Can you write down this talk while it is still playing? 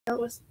I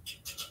feel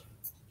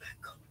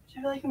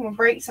like I'm gonna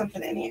break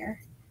something in here.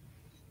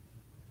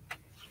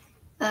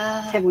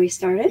 Have we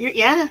started?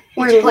 Yeah.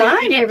 We're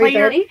live,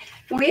 everybody.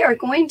 We are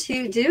going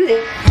to do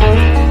this.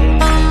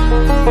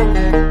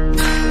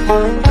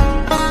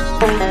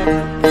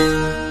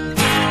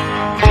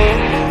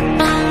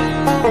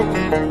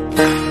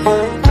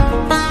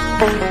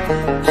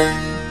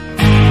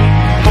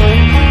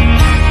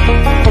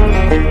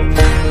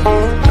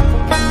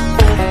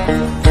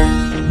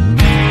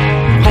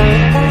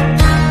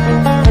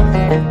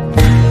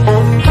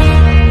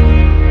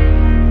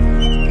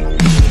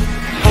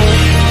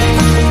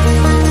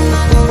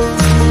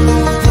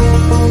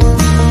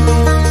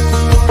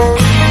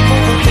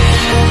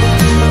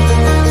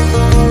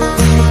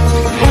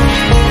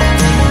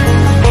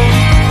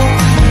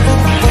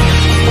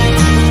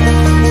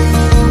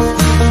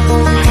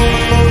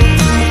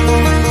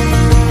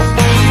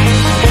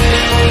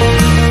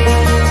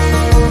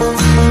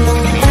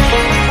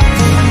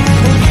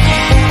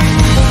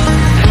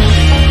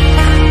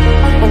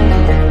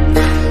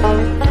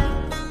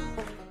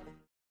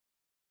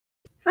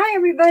 Hi,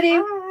 everybody.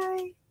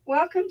 Hi.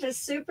 Welcome to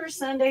Super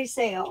Sunday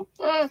Sale.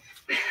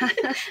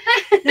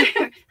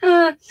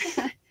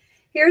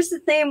 Here's the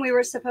thing. We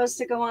were supposed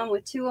to go on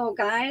with two old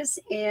guys,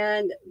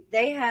 and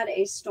they had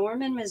a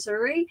storm in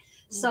Missouri,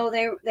 so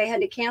they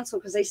had to cancel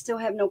because they still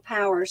have no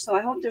power. So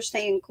I hope they're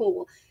staying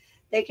cool.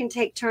 They can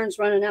take turns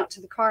running out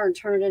to the car and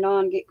turn it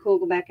on, get cool,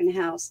 go back in the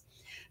house.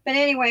 But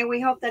anyway, we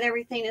hope that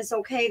everything is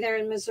okay there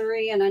in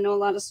Missouri, and I know a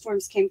lot of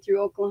storms came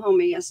through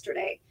Oklahoma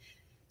yesterday.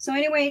 So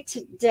anyway,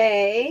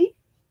 today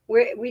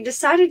we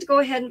decided to go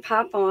ahead and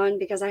pop on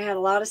because I had a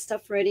lot of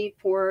stuff ready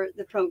for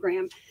the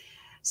program.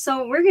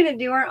 So we're going to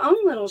do our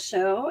own little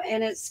show,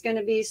 and it's going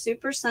to be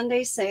Super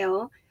Sunday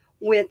Sale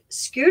with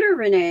Scooter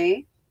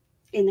Renee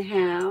in the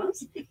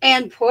house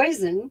and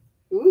Poison.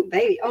 Ooh,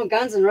 baby. Oh,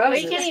 Guns N'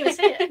 Roses. We can't even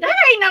say it. There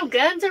ain't no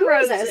Guns N'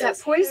 Roses. Is that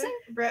Poison?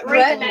 Brett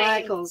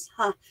Michaels.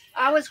 Huh.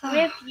 I was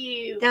with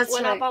you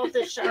when I bought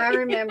this shirt. I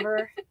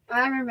remember.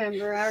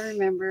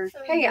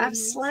 Hey, I've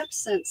slept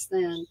since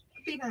then.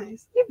 Be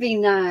nice. You'd be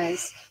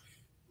nice.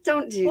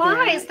 Don't do that.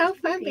 Why? It's no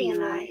fun being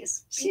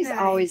nice. She's nice.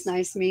 Always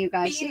nice to me, you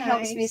guys. Be She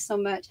helps me nice. so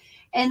much.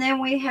 And then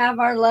we have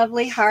our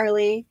lovely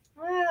Harley.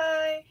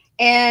 Hi.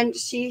 And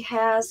she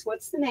has,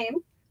 what's the name?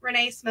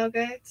 Renee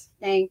Smellgoods.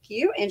 Thank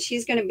you. And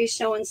she's going to be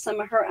showing some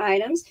of her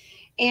items.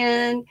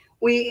 And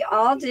we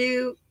all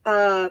do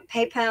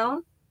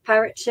PayPal,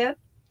 Pirate Ship.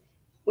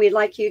 We'd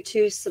like you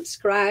to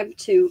subscribe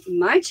to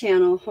my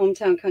channel,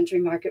 Hometown Country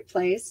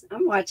Marketplace.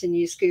 I'm watching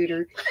you,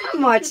 Scooter.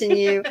 I'm watching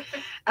you.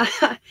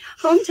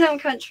 Hometown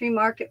Country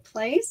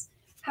Marketplace.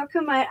 How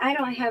come I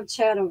don't have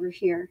chat over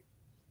here?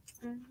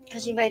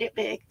 Because you made it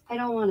big. I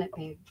don't want it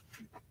big.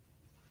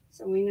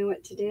 So we know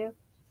what to do.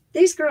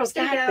 These girls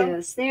got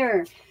this.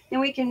 There.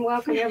 Then we can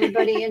welcome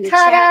everybody into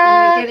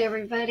chat when we get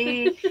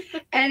everybody.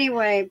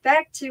 Anyway,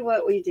 back to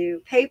what we do.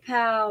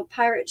 PayPal,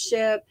 Pirate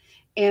Ship,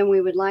 and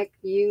we would like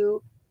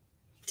you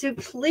to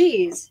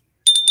please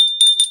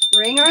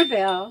ring our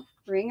bell,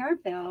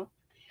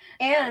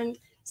 and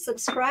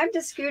subscribe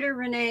to Scooter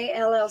Renee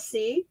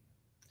LLC.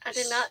 I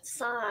did not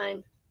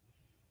sign.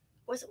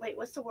 What's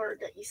the word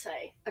that you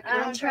say? A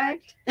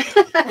contract?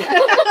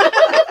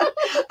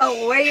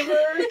 A waiver?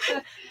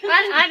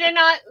 I did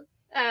not.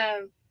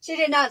 She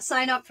did not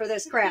sign up for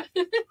this crap.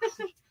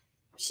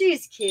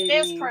 She's kidding.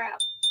 This crap.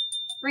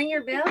 Ring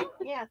your bell?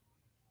 Yeah.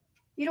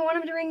 You don't want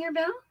them to ring your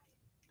bell?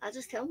 I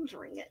just tell them to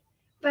ring it.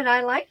 But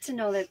I like to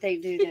know that they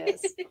do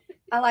this.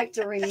 I like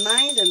to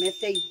remind them if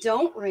they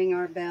don't ring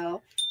our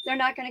bell, they're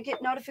not going to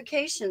get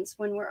notifications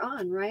when we're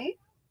on, right?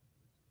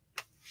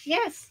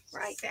 Yes.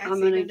 Right. I'm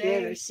going to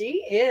get her.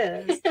 She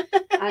is.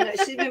 I know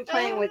she's been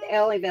playing with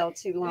Ellie Bell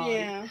too long.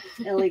 Yeah.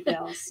 Ellie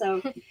Bell.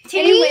 So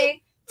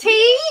Anyway.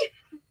 Tea?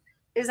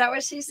 Is that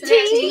what she said?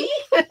 Tea?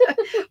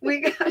 We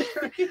got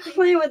her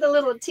playing with a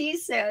little tea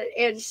set,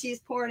 and she's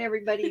pouring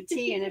everybody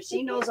tea. And if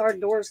she knows our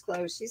door's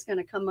closed, she's going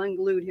to come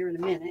unglued here in a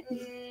minute.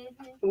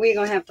 We're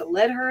going to have to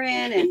let her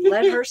in and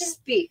let her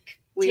speak.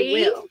 We Tea?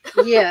 will.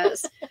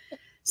 Yes.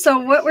 So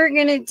what we're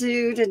going to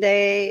do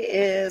today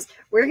is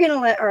we're going to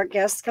let our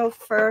guests go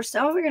first.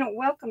 Oh, we're going to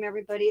welcome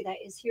everybody that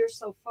is here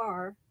so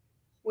far,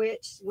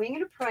 which Wing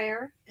and a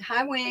Prayer.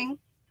 Hi, Wing.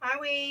 Hi,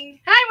 Wing.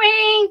 Hi,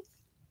 Wing.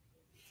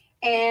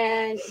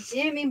 And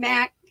Jimmy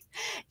Mac.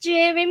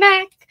 Jimmy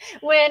Mac,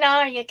 when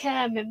are you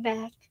coming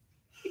back?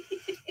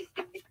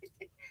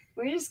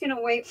 We're just going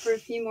to wait for a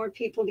few more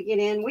people to get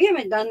in. We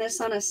haven't done this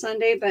on a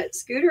Sunday, but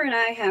Scooter and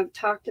I have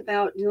talked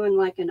about doing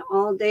like an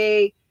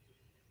all-day,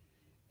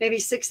 maybe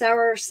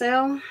 6-hour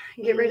sale,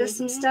 get rid of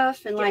some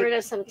stuff. And Get rid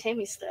of some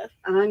Timmy stuff.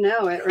 I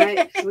know it,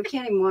 right? 'Cause we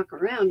can't even walk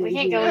around. We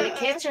can't go in the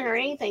kitchen or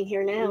anything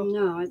here now.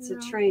 No, it's a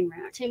train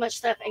wreck. Too much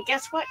stuff. And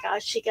guess what,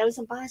 guys? She goes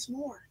and buys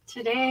more.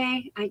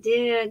 Today, I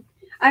did.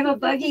 I have a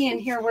buggy in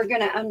here we're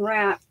going to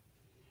unwrap.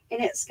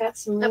 And it's got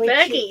some really A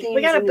cute buggy. things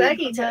We got a in it.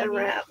 buggy to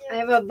unwrap. I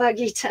have a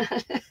buggy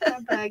to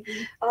A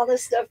buggy. all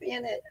this stuff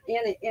in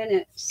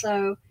it.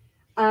 So,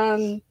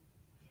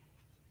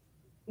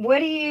 what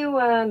do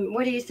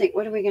you think?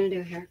 What are we going to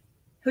do here?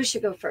 Who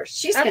should go first?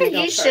 She's I going to think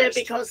go you first. should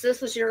because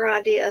this was your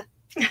idea.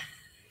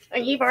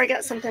 And you've already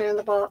got something in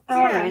the box.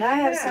 All right, I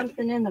have Yeah.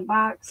 something in the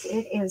box.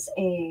 It is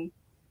a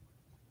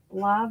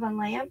lava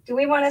lamp. Do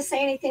we want to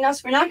say anything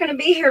else? We're not going to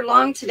be here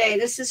long today.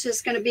 This is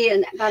just going to be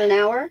about an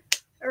hour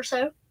Or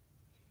so.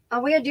 Oh,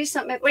 we gotta do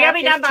something at We gotta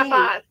be done by 5:15.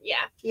 5. Yeah.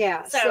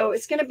 Yeah, so So-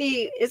 it's gonna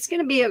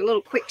be a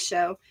little quick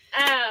show.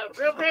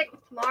 Real quick,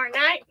 tomorrow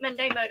night,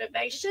 Monday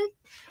Motivation.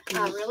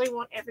 I really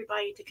want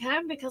everybody to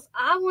come because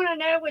I want to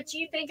know what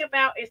you think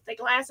about if the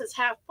glass is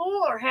half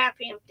full or half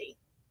empty.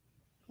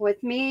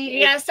 With me,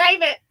 You gotta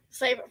save it.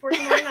 Save it for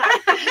tomorrow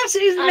night.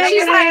 she's I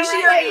making know, me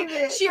she's save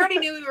it. She already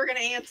knew we were going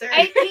to answer.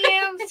 8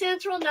 p.m.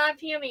 Central, 9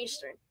 p.m.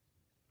 Eastern.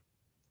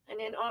 And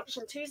then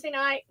option Tuesday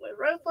night with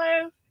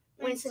Roflo,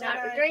 Wednesday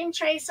night with Dream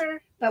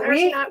Chaser, But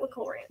Thursday we night with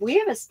Corian.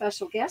 have a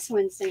special guest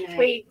Wednesday night.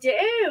 We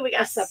do. We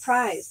got A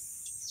surprise.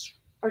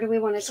 Or do we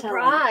want to tell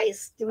them?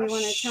 surprise. Do we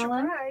want to tell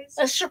them?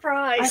 A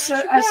surprise.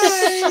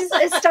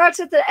 It starts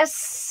with a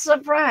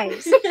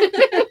surprise.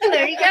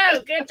 There you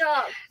go. Good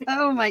job.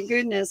 Oh my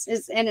goodness!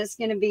 It's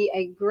going to be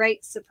a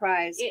great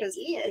surprise It because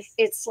is.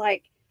 it's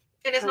like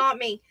And it's not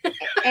me.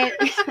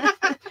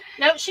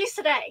 No, she's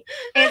today.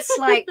 it's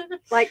like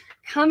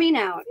coming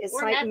out. It's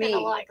We're like nothing me.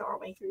 alike, are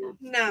we?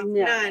 No,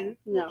 No, none.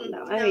 No.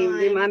 I didn't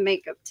do None. my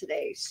makeup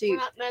today. We're Shoot.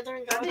 not mother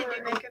and I daughter. didn't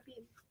do makeup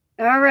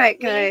either. All right,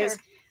 Me guys.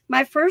 either.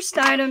 My first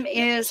item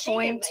is She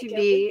going didn't to make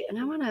be, up. and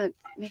I want to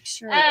make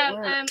sure it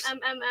works.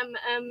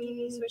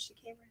 You switch the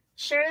camera.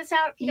 Share this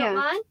out if you don't Yeah.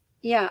 mind.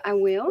 Yeah, I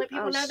will. Let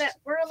people know that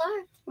we're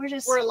alive. we're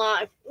just. We're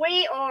alive.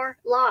 We are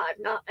live,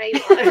 not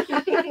alive.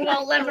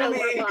 Well, let them know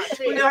we're alive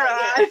too. We are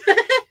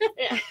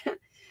Yeah. alive.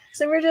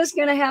 So we're just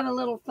going to have a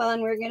little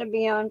fun. We're going to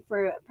be on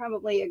for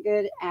probably a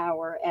good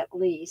hour at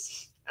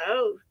least.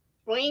 Oh,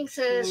 Wing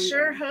says, Oh,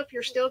 sure no. hope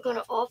you're still going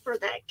to offer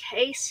that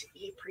case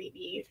you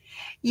previewed.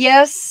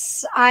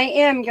 Yes, I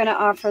am going to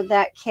offer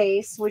that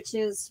case, which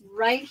is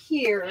right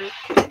here.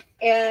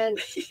 And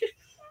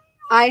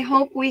I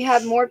hope we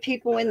have more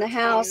people in the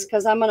house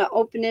because I'm going to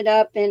open it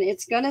up and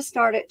it's going to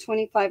start at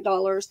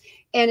 $25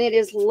 and it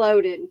is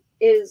loaded.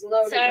 It is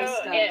loaded with So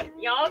stuff. if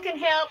y'all can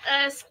help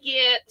us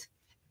get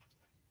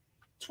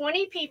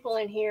 20 people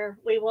in here,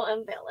 we will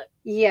unveil it.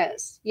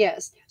 Yes,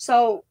 yes.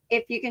 So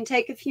if you can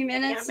take a few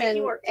minutes make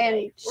you and work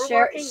today. We're share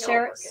working, y'all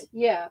share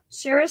working.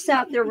 share us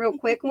out there real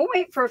quick. We'll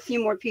wait for a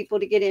few more people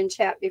to get in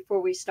chat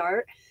before we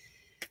start.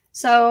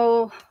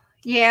 So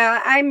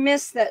yeah, I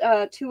miss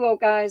that 2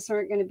 old guys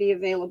aren't going to be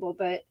available,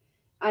 but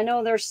I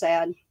know they're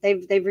sad.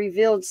 They've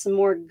revealed some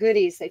more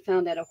goodies they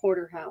found at a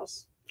hoarder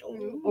house.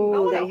 Ooh.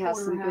 Oh, want they a have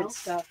hoarder some good house.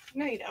 stuff.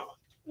 No, you don't.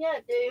 Yeah,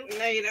 dude.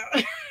 No, you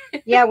don't.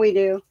 Yeah, we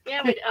do.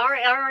 Yeah, but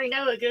I already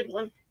know a good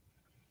one.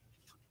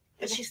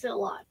 But she's still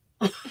alive.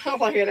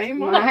 Like it ain't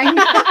mine. Mine.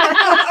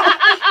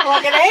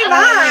 Like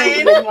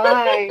it ain't mine.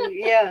 Mine.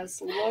 Yes,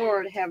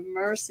 Lord have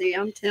mercy.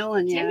 I'm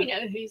telling you. Timmy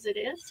know whose it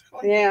is.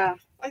 Yeah.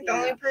 Like the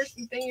Yeah.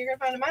 only thing you're gonna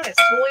find in mine is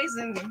toys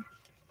and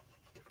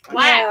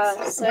Wax.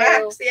 Yeah, so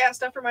wax. Yeah,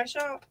 stuff for my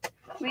shop.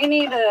 we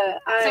need a.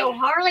 So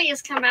Harley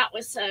has come out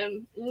with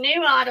some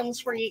new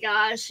items for you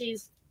guys.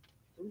 She's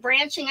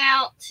branching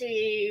out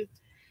to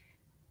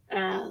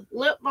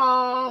lip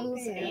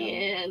balms Yeah.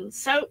 and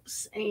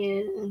soaps,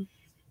 and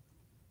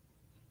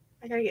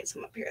I gotta get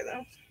some up here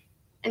though.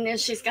 then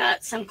she's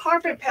got some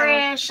carpet Powder.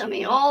 fresh. I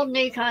mean, all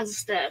new kinds of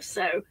stuff.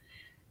 So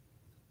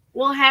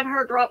we'll have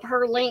her drop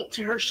her link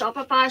to her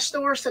Shopify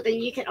store so that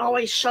you can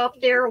always shop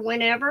there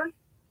whenever.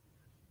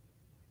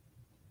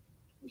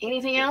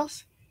 Anything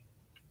else?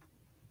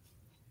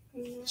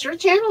 It's your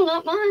channel,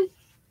 not mine.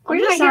 We're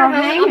I'm not just here all ho-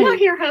 I'm hanging. not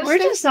here hosting. We're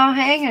just all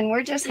hanging.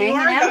 We're just You hanging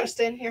are out.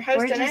 hosting. You're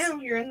hosting just- now.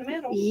 You're in the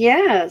middle.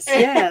 Yes,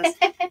 yes.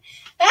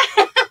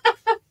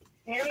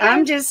 There we I'm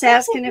go. just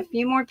asking a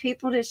few more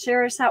people to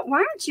share us out. Why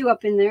aren't you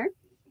up in there?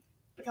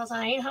 Because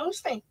I ain't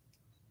hosting.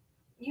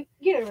 You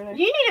get over there.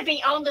 You need to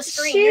be on the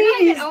screen. She You're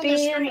not is even on the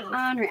being screen.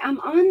 honored. I'm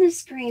on the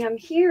screen. I'm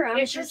here.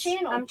 It's your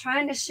channel. I'm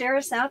trying to share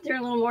us out there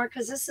a little more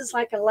because this is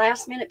like a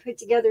last minute put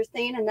together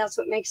thing, and that's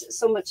what makes it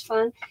so much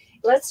fun.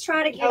 Let's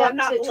try to get Oh, up I'm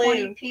not to blue.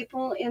 20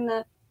 people in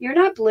the. You're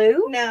not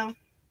blue? No.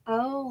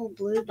 Oh,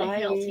 blue What the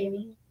hell, Bayou.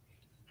 Timmy?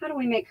 How do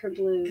we make her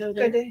blue? Go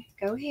Go there. do.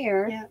 Go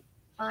here. Yeah.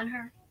 Find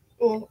her.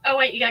 Well, Oh,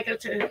 wait, you got to go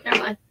to it. Never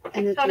mind.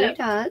 And the Hold 3 up.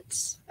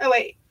 dots. oh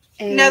wait.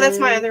 And No, that's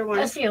my other one.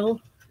 That's the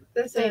old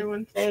That's the other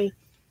one. thing.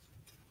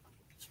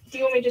 Do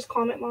you want me to just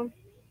comment, Mom?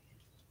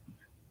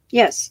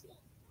 Yes.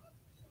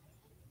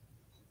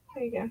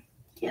 There you go.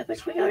 Yeah,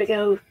 but we got to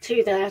go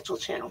to the actual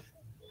channel.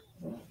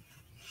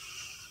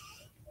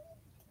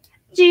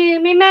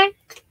 Jimmy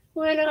Mac,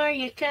 when are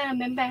you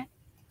coming back?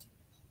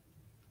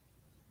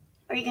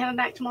 Are you coming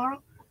back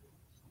tomorrow?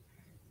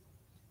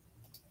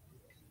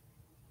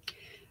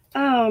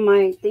 Oh,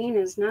 my thing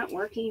is not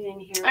working in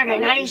here. Okay, Oh,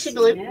 now you should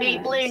be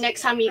yes. blue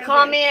next time you Okay.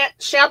 comment.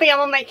 Shelby, I'm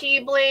going to make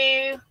you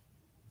blue.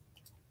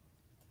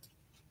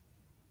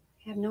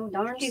 Have no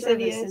darn He said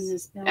service yes. in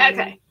this building.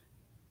 Okay.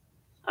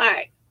 All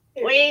right.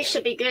 There We you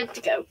should be good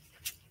to go.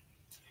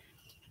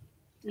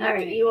 All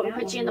right. You want me to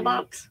put you in the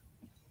box?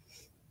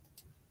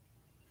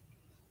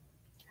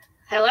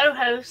 Hello,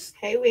 host.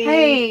 Hey, we.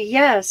 Hey,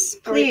 yes,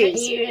 Are we putting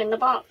please. you in the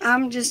box?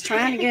 I'm just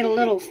trying to get a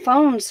little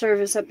phone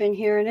service up in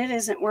here and it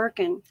isn't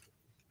working.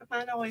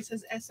 Mine always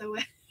says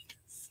SOS.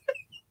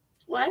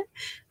 What?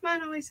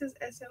 Mine always says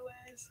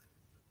SOS.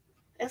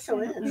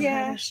 SOS.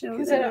 Yeah, Show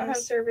because I don't have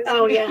this. service.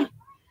 Oh, yeah.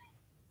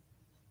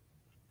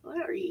 What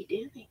are you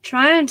doing?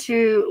 Trying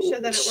to Show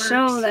that it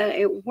show works. that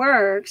it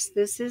works.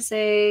 This is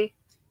a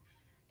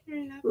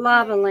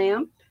lava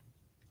lamp.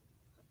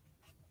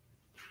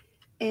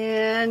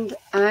 And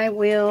I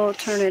will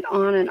turn it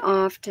on and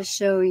off to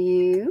show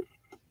you.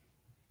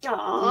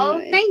 Oh,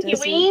 it thank you,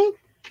 doesn't- Ween.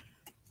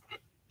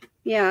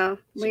 Yeah,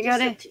 we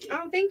gotta.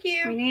 Oh, thank We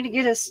you. need to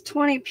get us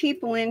 20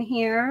 people in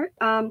here.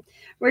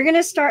 We're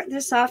gonna start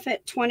this off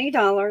at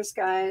 $20,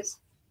 guys.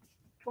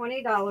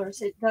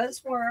 $20. It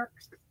does work.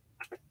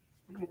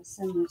 I'm gonna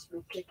send this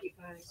real quick, you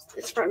guys.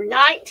 It's from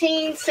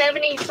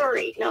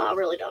 1973. No, I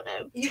really don't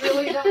know. You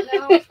really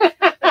don't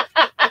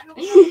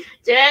know?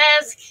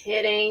 Just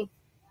kidding.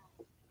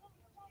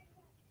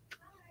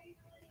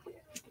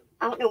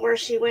 I don't know where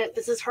she went.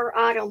 This is her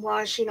item.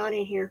 Why is she not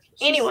in here?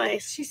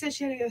 Anyways, She said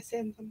she had to go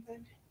send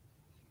something.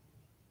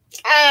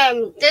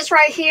 this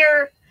right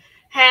here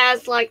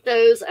has like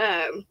those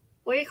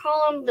what do you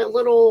call them? The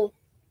little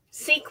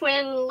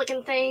sequin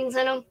looking things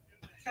in them.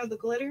 Oh, the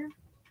glitter?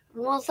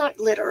 Well, it's not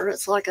glitter.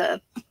 It's like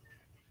a.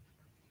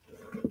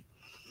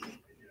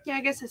 Yeah,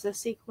 I guess it's a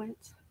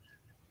sequence.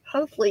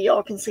 Hopefully,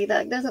 y'all can see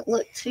that. It doesn't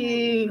look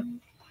too.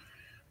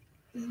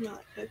 It's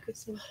not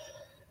focusing.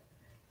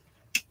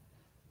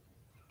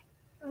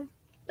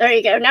 There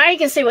you go. Now you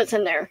can see what's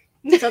in there.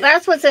 So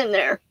that's what's in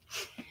there.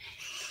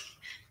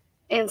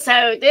 And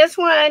so this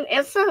one,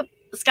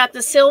 it's got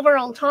the silver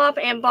on top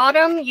and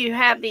bottom. You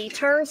have the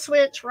turn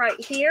switch right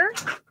here.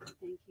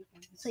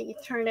 So you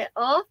turn it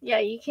off. Yeah,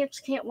 you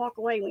can't walk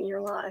away when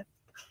you're live.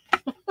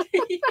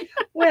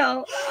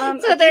 Well,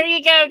 So there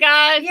you go,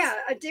 guys. yeah,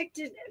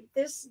 addicted.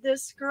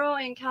 This girl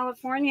in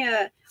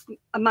California,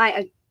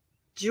 my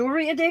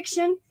jewelry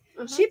addiction.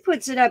 Mhm. She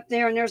puts it up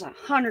there, and there's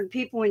 100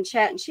 people in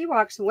chat, and she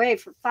walks away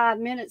for 5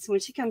 minutes. When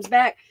she comes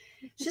back,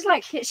 she's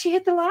like, she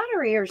hit the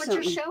lottery or What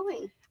something. you're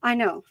showing. I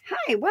know.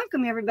 Hi,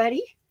 welcome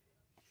everybody.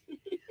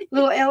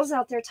 Little Elle's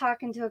out there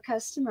talking to a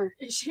customer,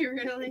 Is she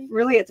really?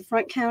 really at the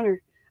front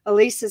counter.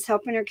 Elise is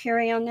helping her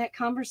carry on that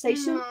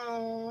conversation.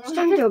 Aww. She's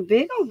talking to a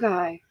big old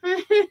guy.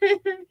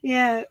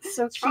 Yeah, it's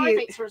so She probably cute.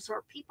 thinks we're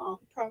smart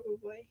people.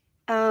 Probably.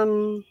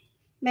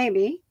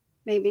 Maybe.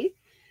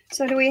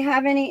 So do we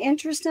have any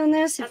interest in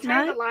this? I If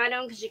turned the not, light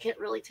on because you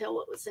couldn't really tell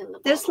what was in the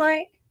this bottle.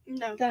 light,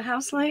 No. the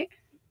house light.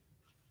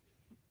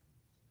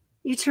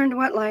 You turned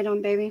what light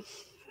on, baby?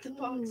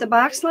 The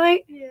box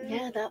light? Yeah.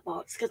 Yeah, that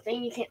box. Because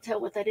then you can't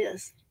tell what that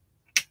is.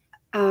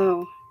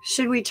 Oh,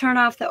 should we turn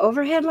off the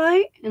overhead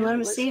light and No, let it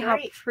them looks see how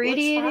great.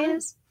 pretty it Looks fine.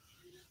 is?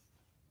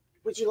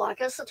 Would you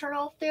like us to turn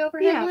off the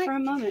overhead Yeah, light? for a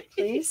moment,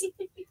 please.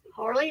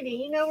 Harley, do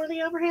you know where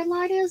the overhead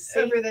light is? See?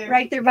 Over there.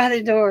 Right there by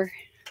the door.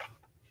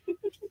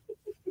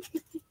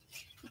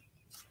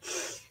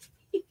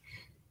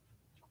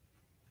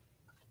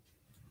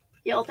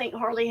 Y'all think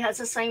Harley has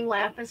the same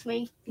laugh as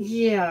me?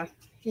 Yeah.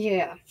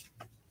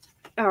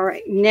 All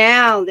right,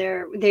 now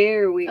there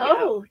we go.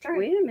 Oh, turn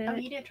Wait a Oh,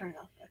 minute. you did turn it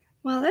off. Okay.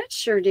 Well, that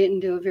sure didn't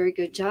do a very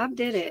good job,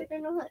 did it? Sure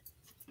did not.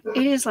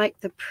 It is like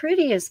the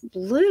prettiest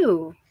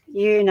blue.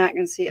 You're not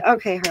going to see it.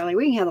 Okay, Harley,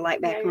 we can have the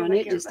light back Yeah, you're on. It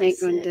making just ain't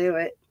going to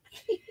everybody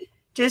do it.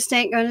 Just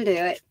ain't going to do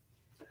it.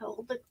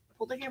 Hold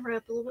the camera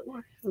up a little bit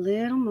more. A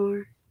little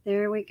more.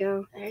 There we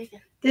go. There you go.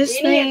 This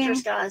Any thing,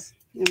 interest, guys?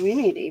 we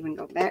need to even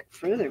go back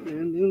further.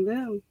 Boom, boom,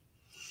 boom.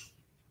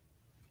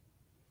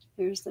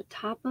 There's the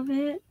top of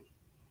it,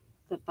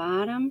 the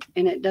bottom,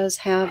 and it does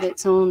have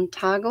its own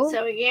toggle.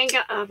 So again,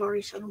 I've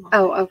already showed them all.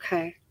 Oh,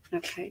 okay.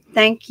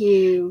 Thank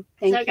you.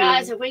 Thank So you.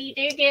 guys, if we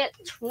do get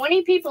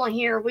 20 people in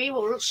here, we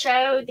will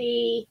show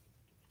the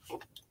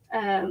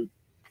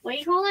what do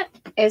you call it?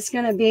 It's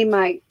going to be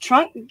my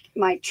trunk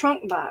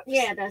box.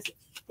 Yeah, that's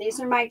These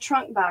are my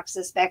trunk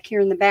boxes back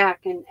here in the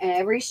back, and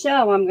every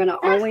show I'm going to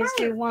always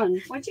do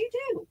one. What'd you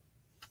do?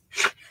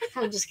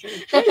 I'm just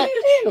kidding. What did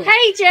you do?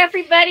 Hey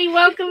Jeffrey, buddy,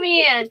 welcome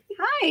in.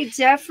 Hi,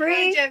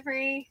 Jeffrey. Hi,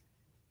 Jeffrey.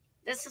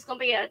 This is gonna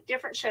be a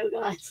different show,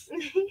 guys.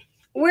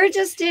 We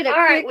just did a All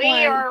right, quick we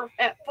one. are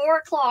at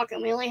 4:00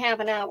 and we only have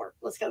an hour.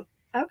 Let's go.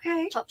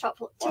 Okay. Chop, chop,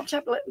 flip, Chop,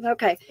 flop. chop,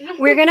 okay.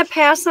 We're going to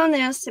pass on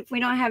this if we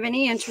don't have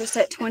any interest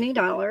at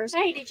 $20.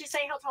 Hey, did you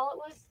say how tall it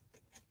was?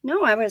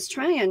 No, I was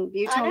trying.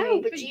 You I told know,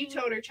 me. but But you you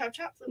told her chop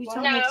chop. flip, You flop.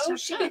 told me no, to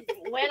she shut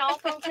went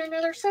off onto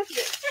another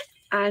subject.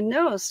 I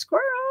know,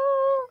 squirrel.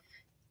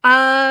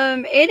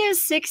 It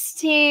is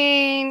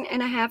 16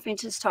 and a half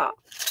inches tall.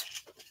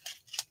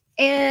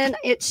 And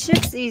it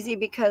ships easy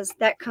because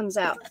that comes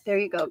out. There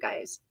you go,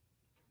 guys.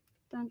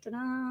 Dun, dun,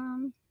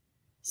 dun.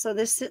 So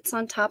this sits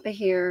on top of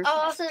here.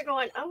 Oh, I was there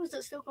going, oh, is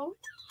it still going?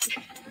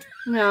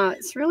 No,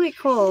 it's really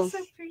cool. So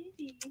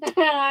pretty.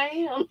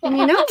 I am. And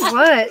you know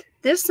what?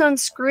 This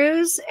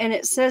unscrews and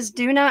it says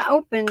do not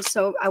open,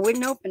 so I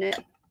wouldn't open it.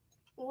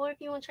 What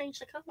if you want to change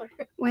the color?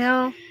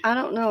 Well, I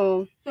don't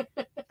know.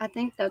 I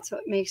think that's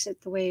what makes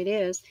it the way it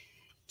is.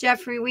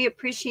 Jeffrey, we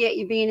appreciate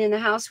you being in the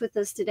house with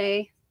us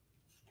today.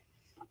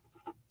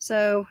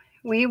 So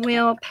we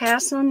will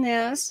pass on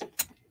this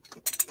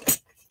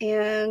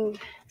and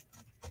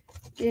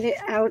get it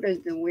out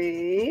of the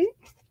way.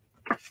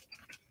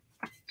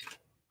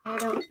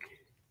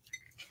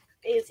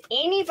 Is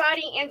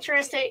anybody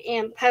interested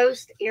in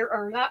post ear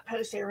or not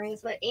post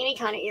earrings, but any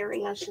kind of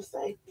earring, I should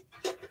say?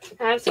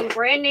 I have some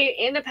brand new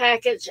in the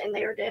package, and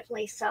they are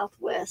definitely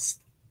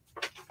Southwest.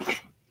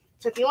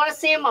 So if you want to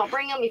see them, I'll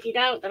bring them. If you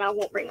don't, then I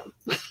won't bring them.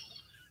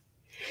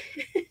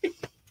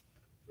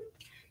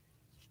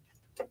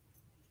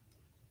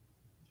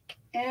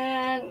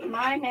 And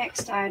my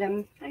next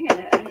item, I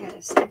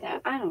gotta say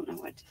that. I don't know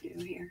what to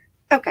do here.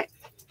 Okay.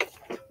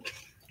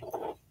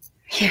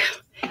 Yeah.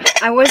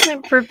 I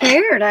wasn't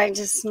prepared. I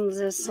just was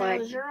just That like,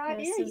 was your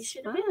idea. You this is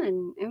should have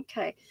been. fun.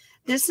 Okay.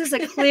 This is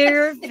a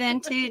clear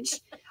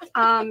vintage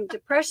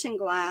depression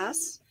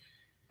glass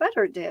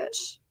butter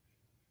dish.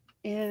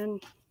 And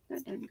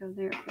that didn't go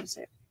there, was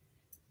it?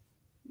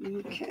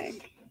 Okay.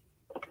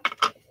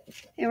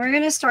 And we're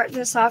going to start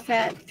this off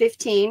at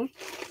 15.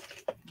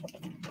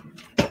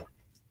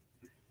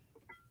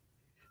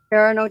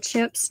 There are no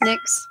chips,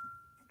 nicks,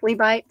 flea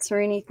bites, or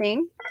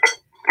anything.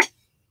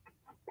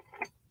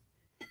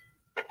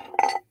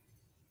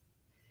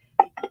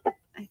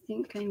 I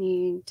think I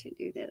need to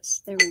do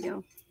this. There we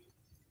go.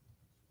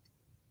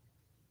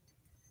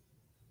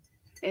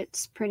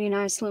 It's a pretty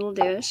nice little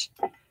dish.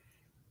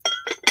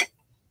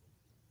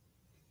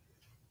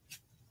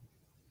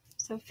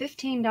 So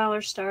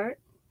 $15 start.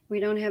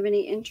 We don't have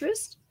any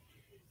interest.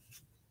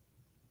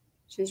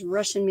 She's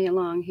rushing me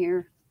along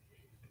here.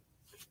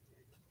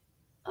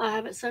 I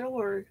haven't said a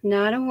word.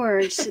 Not a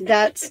word.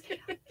 That's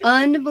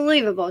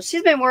unbelievable.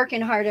 She's been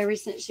working hard ever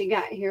since she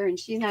got here, and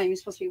she's not even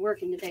supposed to be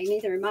working today.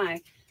 Neither am I.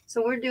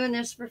 So we're doing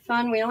this for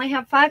fun. We only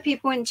have 5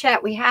 people in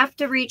chat. We have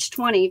to reach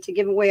 20 to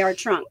give away our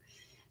trunk.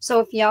 So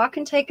if y'all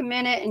can take a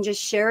minute and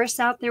just share us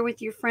out there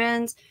with your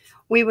friends,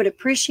 we would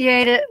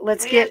appreciate it.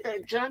 Let's get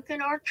the junk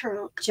in our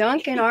trunk.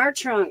 Junk in our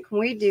trunk.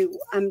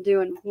 I'm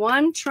doing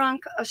one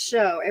trunk a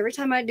show. Every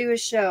time I do a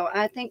show,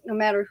 I think no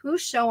matter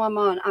whose show I'm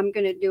on, I'm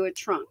going to do a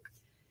trunk.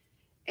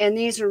 And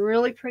these are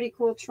really pretty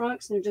cool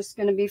trunks. They're just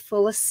going to be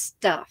full of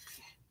stuff.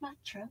 My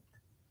trunk.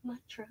 My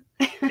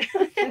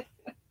trunk.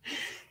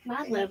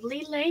 My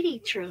lovely lady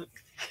trunk.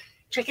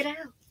 Check it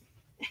out.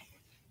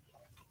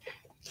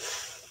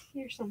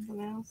 Here's something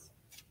else.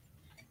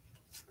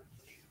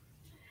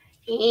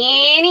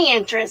 Any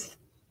interest?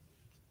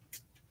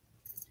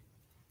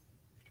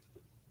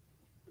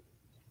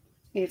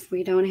 If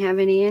we don't have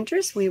any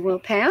interest, we will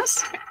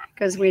pass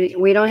because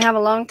we don't have a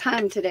long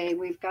time today.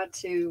 We've got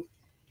to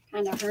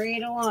kind of hurry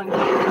it along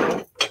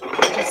here.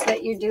 Just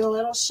let you do a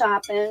little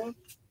shopping.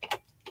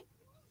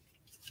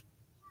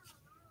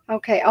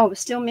 Okay. Oh,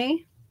 still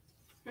me?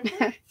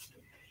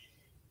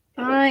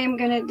 I am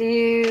going to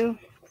do,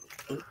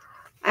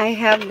 I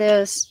have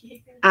this,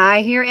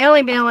 I hear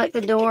Ellie Bill at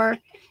the door.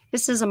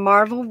 This is a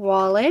Marvel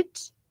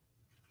wallet.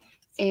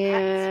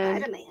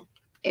 And Spider-Man.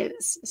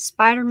 it's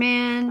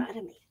Spider-Man.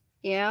 Spider-Man.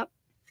 Yep.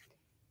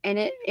 And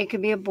it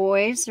could be a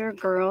boys or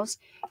girls.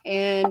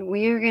 And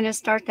we are going to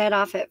start that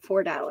off at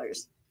 $4.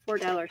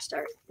 $4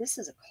 start. This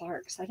is a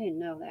Clark's. I didn't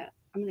know that.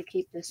 I'm going to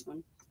keep this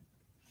one.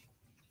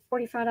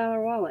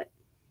 $45 wallet.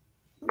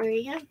 There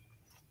you go.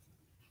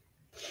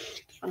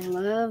 I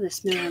love the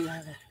smell of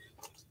leather.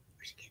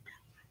 Where'd you get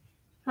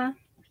that? Huh?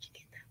 Where'd you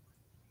get that?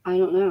 I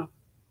don't know.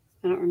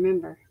 I don't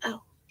remember.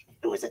 Oh,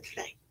 was it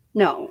today?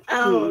 No.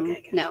 Oh,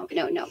 okay. No.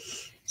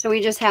 So we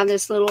just have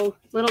this little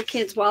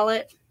kid's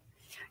wallet.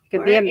 It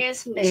could Where be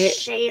is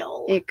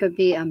Michelle? It could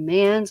be a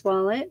man's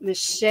wallet.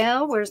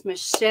 Michelle, where's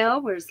Michelle?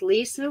 Where's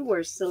Lisa?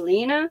 Where's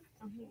Selena?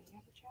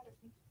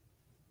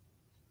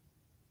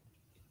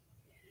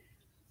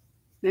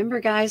 Remember,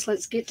 guys,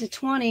 let's get to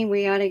 20.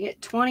 We ought to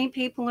get 20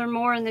 people or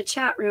more in the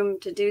chat room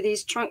to do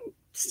these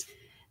trunks.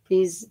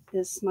 This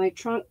is my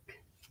trunk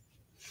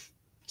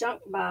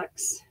junk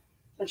box.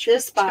 But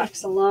this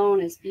box alone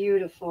is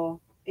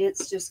beautiful.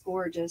 It's just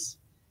gorgeous.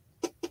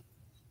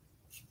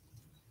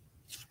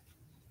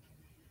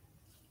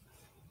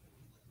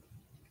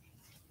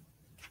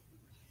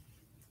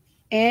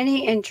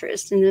 Any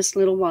interest in this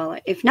little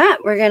wallet? If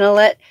not, we're going to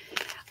let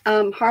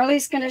Harley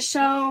is going to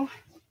show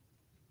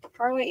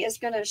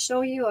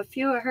you a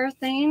few of her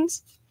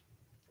things.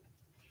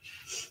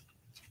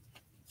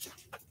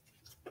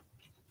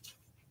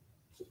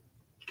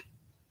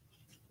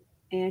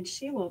 And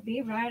she will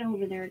be right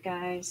over there,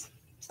 guys.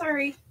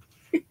 Sorry.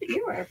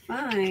 You are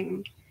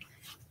fine.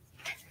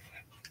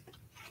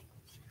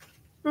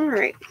 All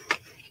right.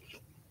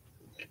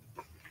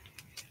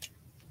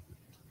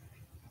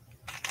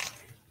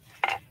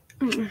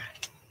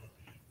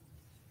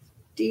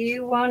 Do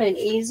you want an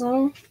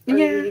easel? Or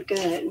Yeah. are you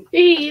good? Do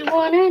you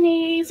want an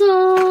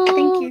easel?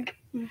 Thank you.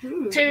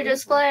 Mm-hmm. To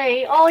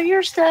display all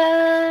your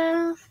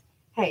stuff.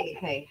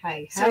 Hey.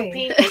 So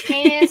people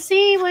can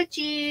see what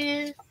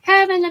you have.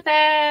 have in the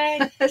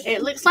bag.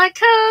 It looks like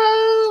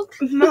Coke.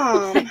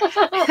 Mom.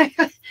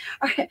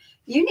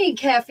 You need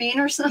caffeine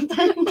or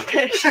something?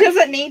 She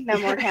doesn't need no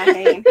more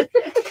caffeine.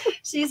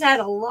 She's had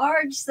a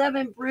large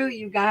 7 brew,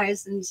 you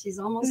guys, and she's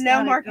almost No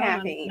got it more going.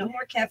 caffeine. No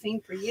more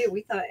caffeine for you.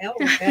 We thought Elle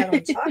was bad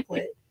on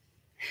chocolate.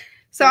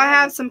 So I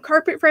have some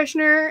carpet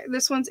freshener.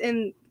 This one's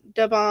in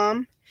Da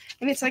Bomb,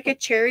 and it's like a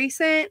cherry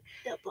scent.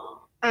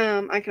 Double.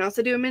 I can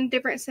also do them in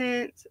different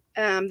scents.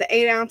 The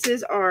 8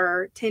 ounces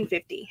are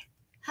 $10.50.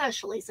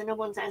 Hush, Lisa. No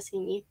one's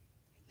asking you.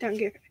 Don't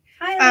give.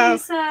 Hi,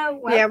 Lisa.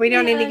 Yeah, we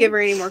don't need to Welcome. give her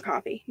any more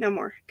coffee. No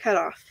more. Cut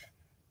off.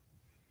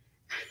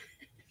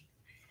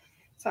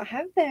 So I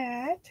have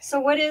that So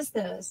what is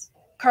this?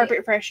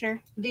 carpet freshener.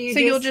 Do you So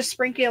you'll just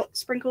sprinkle.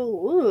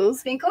 Ooh.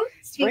 sprinkle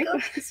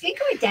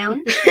it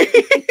down?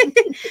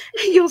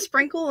 You'll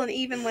sprinkle an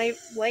even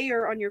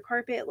layer on your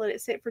carpet, let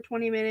it sit for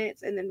 20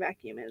 minutes, and then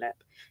vacuum it up,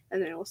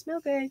 and then it will smell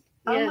good.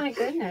 Oh Yeah. my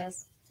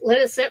goodness. Let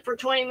it sit for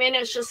 20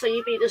 minutes just so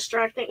you be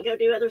distracted and go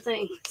do other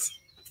things.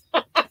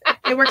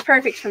 It works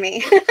perfect for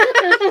me. Come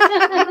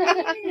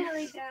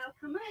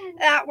on.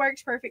 That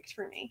works perfect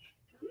for me.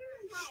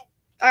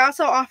 I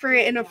also offer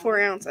it in a 4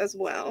 ounce as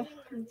well.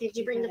 Did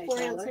you bring the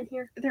 4 ounce in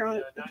here? They're on.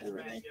 Auntie.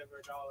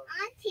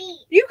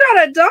 You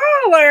got $1. What'd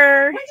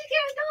you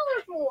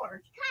get $1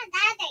 for?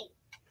 Daddy.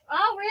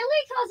 Oh,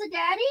 really? Cause of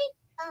Daddy?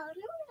 Oh,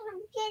 no,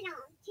 get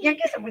on. Yeah,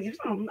 get some with your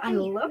phone. I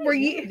love it.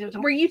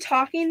 Were you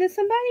talking to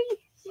somebody?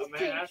 I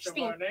mean, I asked her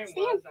what her name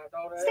Stan. was. And I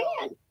told her.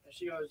 Stan. And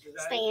she goes, is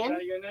that Stan.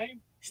 your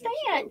name?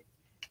 Stan.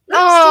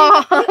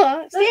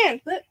 Oh, Stan.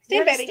 Look,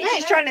 Stand, Betty. stand.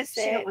 She's trying to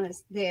She sit. don't want to.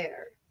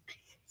 There.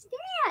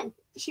 Stan.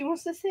 She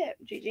wants to sit,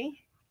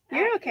 Gigi.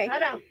 You're okay.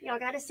 Hold on. Y'all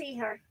got to see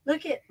her.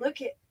 Look at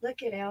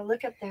Elle.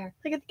 Look up there.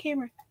 Look at the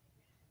camera.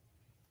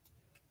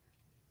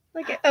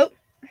 Look at. Oh,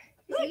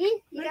 See?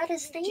 You got to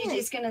stand.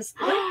 Gigi's gonna.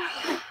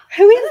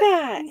 who is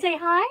that? Say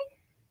hi.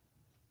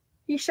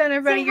 You showing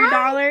everybody Say your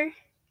hi. dollar?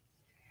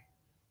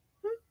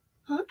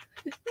 Go.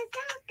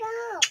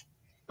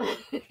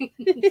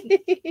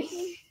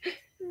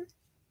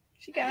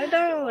 She got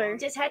 $1.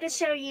 Just had to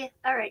show you.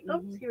 All right. Oh,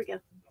 Mhm. here we go.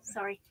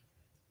 Sorry.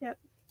 Yep.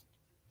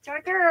 It's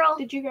our girl.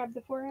 Did you grab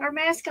the 4 Our ounce?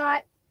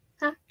 mascot.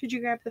 Did you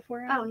grab the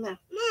 4 ounce? Oh, no.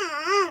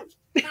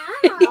 Mom.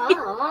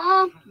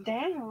 Oh.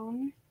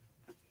 Down.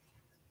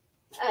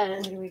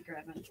 What are we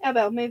grabbing? Oh,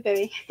 well, move,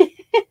 baby.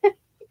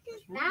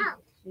 No.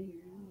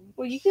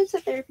 Well, you can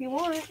sit there if you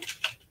want.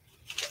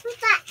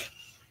 What's that?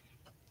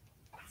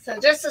 So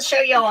just to show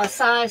y'all a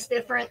size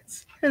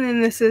difference. And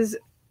then this is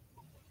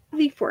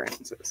the 4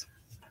 ounces.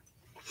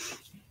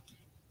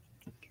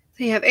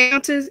 So you have 8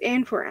 ounces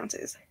and 4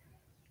 ounces.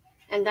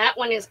 And that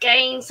one is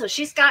Gain. So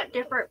she's got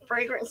different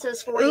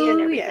fragrances for you and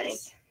Oh, everything.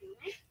 yes.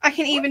 I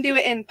can even do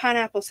it in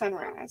Pineapple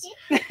Sunrise.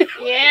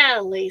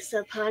 Yeah,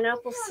 Lisa.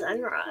 Pineapple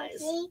Sunrise.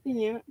 See?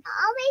 Yeah.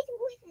 Always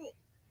with it.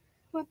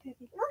 What,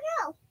 baby? Look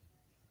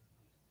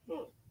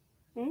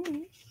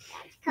Mm.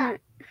 out.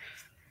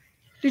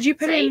 Did you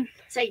put Say, in?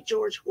 say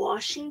George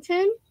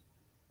Washington.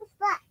 What's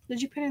that?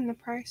 Did you put in the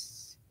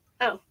price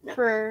Oh, no.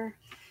 for?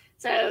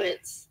 So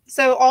it's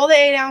So all the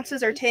 8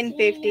 ounces are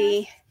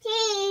 $10.50.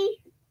 Tea.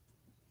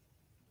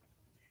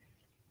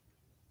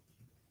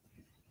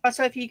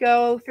 Also, if you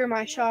go through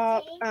my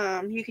shop,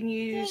 you can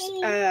use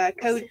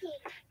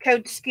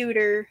code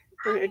Scooter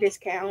for a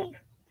discount.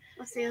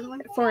 what's the other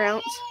one? 4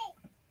 ounce.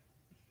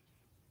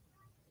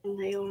 And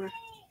they are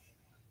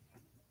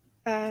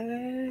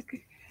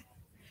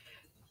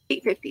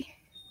 $8.50.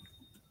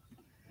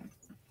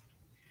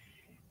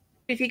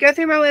 If you go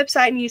through my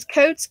website and use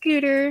code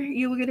Scooter,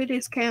 you will get a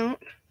discount.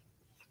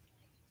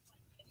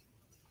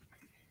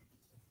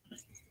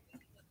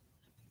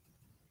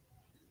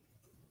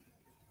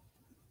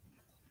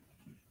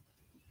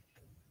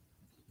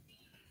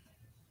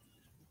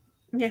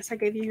 Yes, I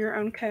gave you your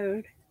own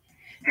code.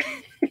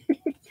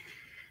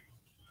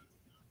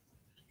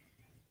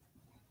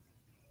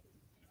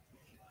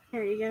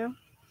 There you go.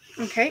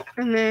 Okay,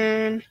 and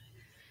then,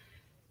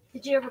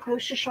 Did you ever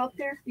post your shop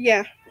there?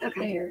 yeah.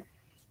 Okay.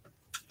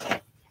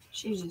 There.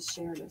 She just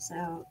shared us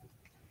out.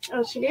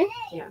 Oh, she did?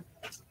 Yeah.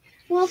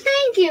 Well,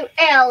 thank you,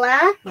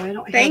 Ella. Well, I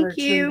don't have Thank her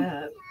you. tuned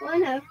up. Well, I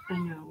know. I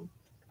know.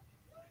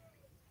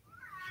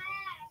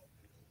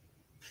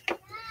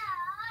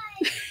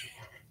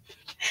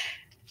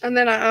 And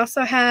then I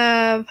also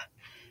have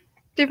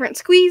different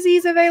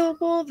squeezies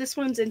available. This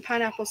one's in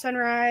Pineapple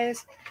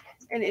Sunrise,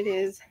 and it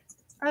is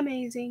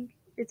amazing.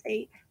 It's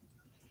 8.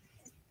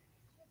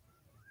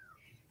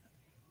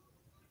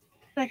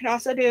 I can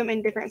also do them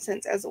in different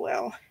scents as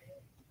well.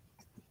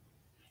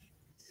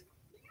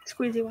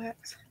 Squeezy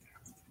wax.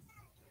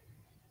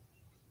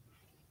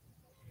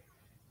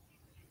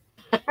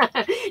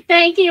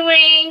 Thank you,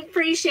 Wing.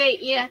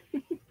 Appreciate you.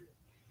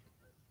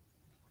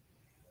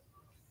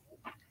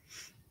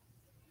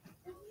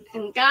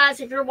 And guys,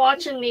 if you're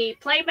watching the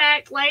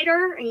playback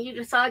later and you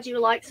decide you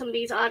like some of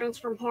these items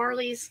from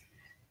Harley's,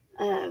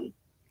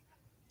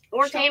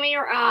 or Tammy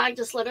or I,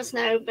 just let us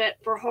know. But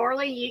for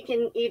Harley, you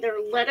can either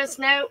let us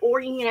know or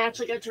you can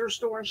actually go to her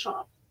store and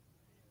shop.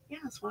 Yeah,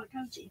 that's what I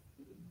told you.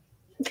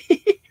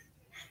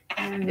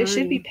 It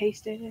should be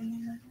pasted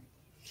in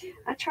there.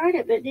 I tried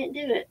it, but it didn't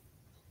do it.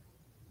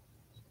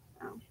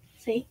 Oh,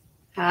 see?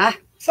 Ah,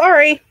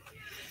 Sorry.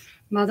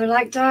 mother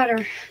like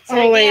daughter. So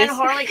Always. again,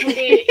 Harley can do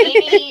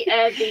any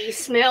of the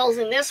smells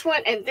in this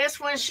one, and this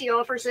one she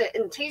offers it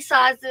in 2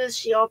 sizes.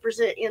 She offers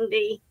it in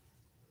the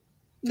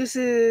This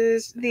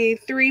is the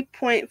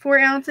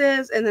 3.4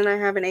 ounces, and then I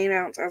have an 8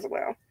 ounce as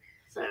well.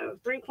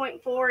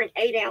 3.4 and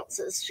 8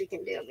 ounces. She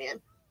can do them in.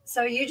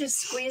 So you just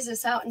squeeze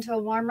this out into a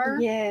warmer,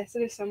 Yes,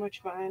 it is so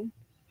much fun.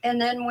 and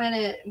then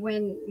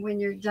when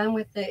you're done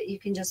with it, you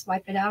can just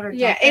wipe it out or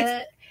Yeah, dump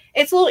it.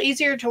 It's a little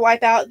easier to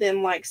wipe out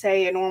than, like,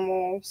 say, a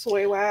normal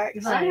soy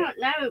wax. I don't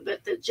know,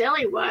 but the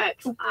jelly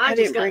wax, I I just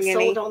didn't got bring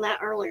sold any. on that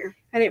earlier.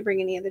 I didn't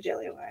bring any of the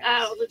jelly wax.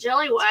 Oh, the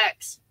jelly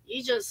wax.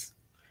 You just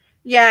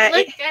Yeah,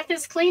 look at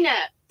this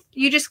cleanup.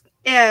 you just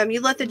you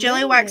let the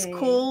jelly wax Really?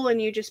 cool,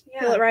 and you just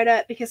fill Yeah. it right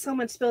up because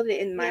someone spilled it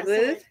in my Yeah,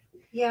 booth,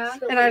 Yeah.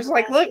 and I was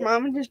like, "Look,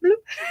 Mom," and just bloop.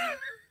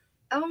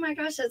 Oh my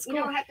gosh, that's You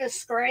cool. don't have to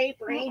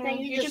scrape or anything. Mm-mm.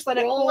 You, You just just let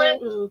it roll cool.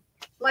 it. And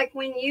Like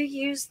when you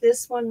use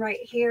this one right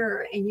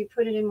here and you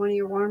put it in one of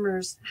your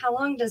warmers, how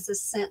long does the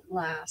scent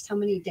last? How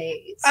many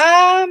days?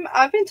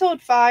 I've been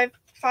told 5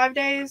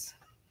 days.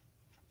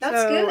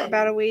 That's so good.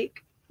 About a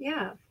week.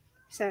 Yeah.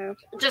 So,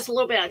 just a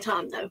little bit of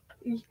time, though.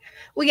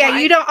 well, yeah,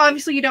 Right. you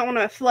don't want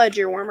to flood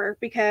your warmer,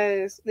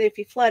 because if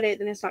you flood it,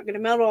 then it's not going to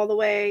melt all the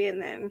way,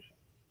 and then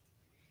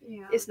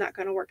Yeah. it's not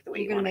going to work the way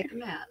You're you going to want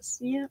make it. a mess.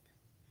 Yeah,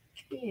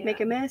 Yeah. make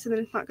a mess, and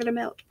then it's not going to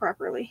melt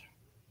properly.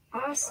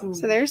 Awesome.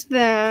 So there's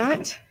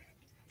that.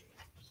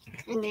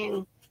 And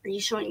then, are you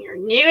showing your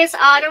newest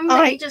item that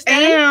I you just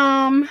done?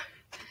 am.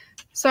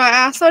 So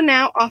I also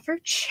now offer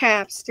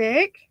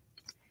chapstick.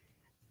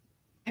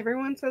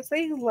 Everyone says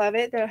they love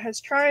it, that has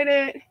tried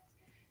it.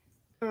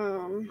 I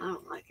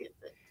don't like it,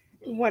 but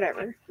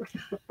Whatever.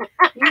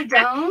 You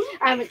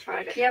don't? I haven't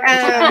tried it. You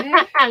haven't tried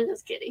it? I'm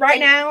just kidding. Right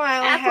now, I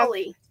only have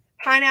Appley.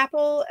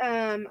 pineapple.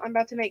 I'm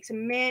about to make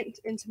some mint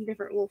and some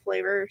different little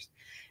flavors,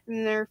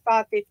 and they're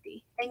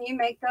 $5.50. And you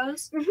make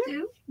those Mhm.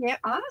 too? Yep.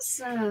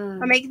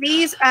 Awesome. I make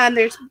these.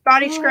 There's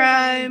body Oh,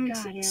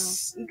 scrubs, God,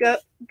 s-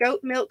 goat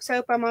milk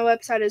soap on my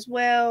website as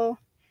well.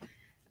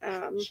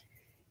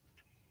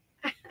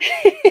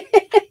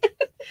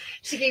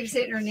 She keeps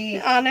hitting her knee.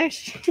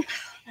 Honest.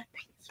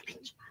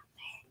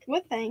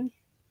 What thing?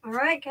 All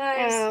right,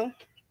 guys. Oh,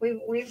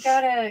 We've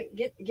got to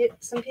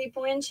get some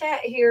people in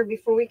chat here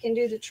before we can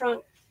do the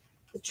trunkathon.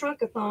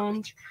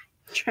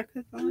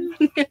 truckathon.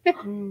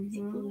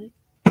 Mhm.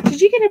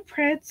 Did you get a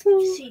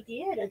pretzel? She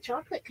did a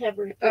chocolate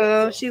covered.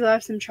 Oh, she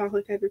loves some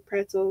chocolate covered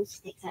pretzels.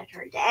 thinks that's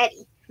her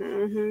daddy.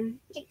 Mm-hmm.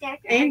 Think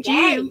that's her And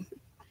daddy. you.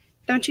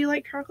 Don't you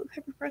like chocolate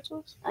covered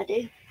pretzels? I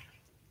do.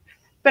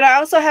 But I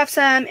also have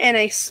some in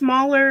a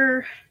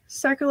smaller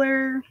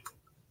circular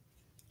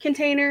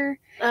container.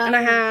 And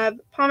I have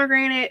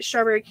pomegranate,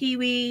 strawberry,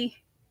 kiwi,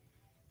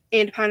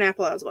 and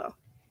pineapple as well.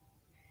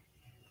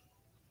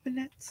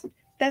 And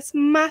that's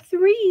my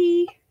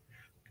 3.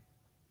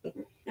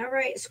 All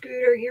right,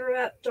 Scooter, you're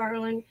up,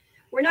 darling.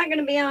 We're not going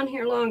to be on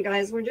here long,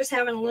 guys. We're just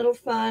having a little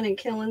fun and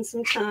killing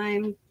some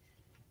time.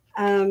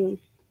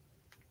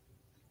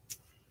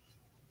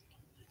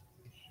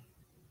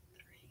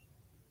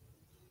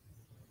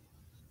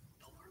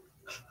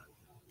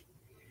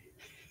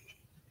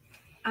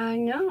 I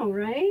know,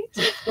 right?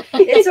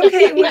 It's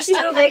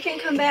okay. They can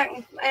come back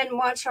and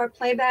watch our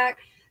playback.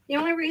 The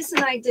only reason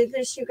I did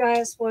this, you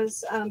guys,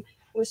 was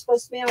we're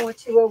supposed to be on with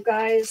 2 old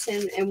guys,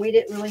 and we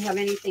didn't really have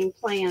anything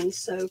planned.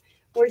 So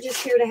we're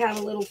just here to have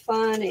a little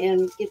fun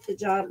and get the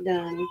job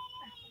done.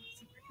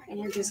 And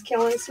we're just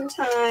killing some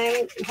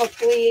time.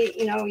 Hopefully,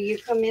 you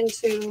come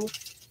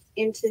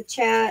into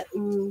chat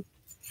and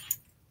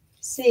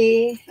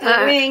see.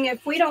 And Wing,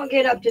 if we don't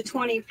get up to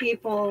 20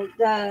 people,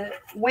 the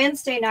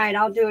Wednesday night,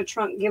 I'll do a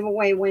trunk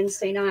giveaway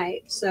Wednesday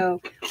night. So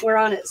we're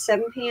on at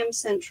 7 p.m.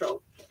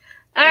 Central.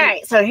 All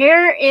right, so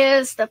here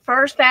is the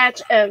first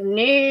batch of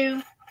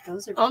new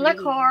Those are on the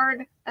pretty.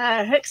 card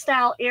hook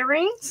style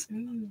earrings.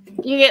 Mm.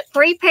 You get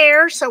 3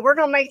 pairs, so we're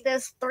gonna make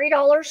this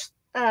 $3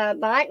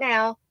 buy it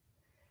now.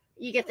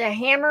 You get the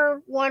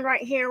hammer one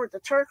right here with the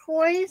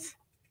turquoise.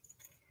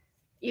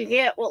 You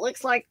get what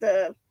looks like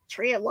the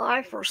tree of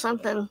life or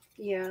something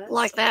Yeah.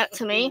 like that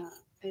to me.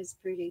 Yeah, it's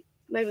pretty.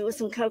 Maybe with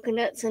some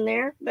coconuts in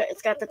there, but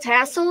it's got the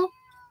tassel.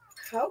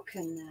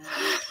 Coconut.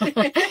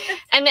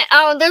 And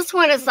then, this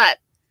one is that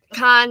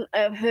kind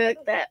of hook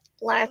that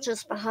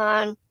latches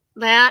behind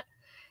that.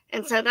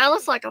 And so that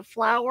looks like a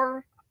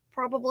flower,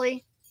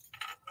 probably.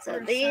 So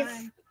these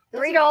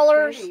Those are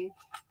 $3.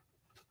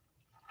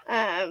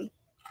 pretty.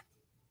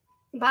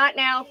 Buy it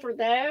now for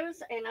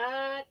those. And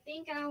I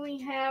think I only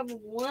have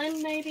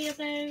one maybe of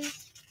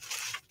those.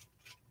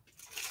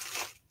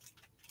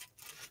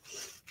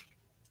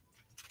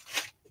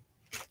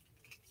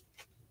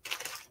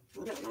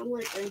 I'm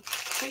looking. I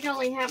think I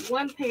only have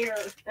 1 pair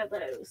of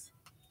those.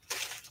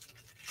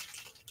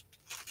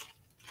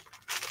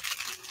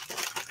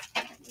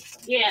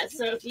 Yeah,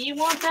 so if you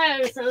want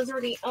those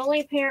are the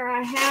only pair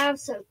I have.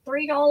 So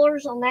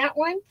 $3 on that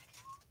one.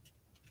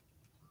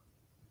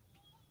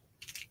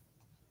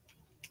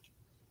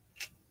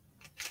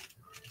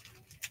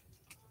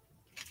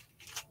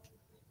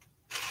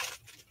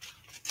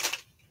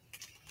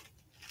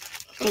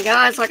 And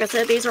guys, like I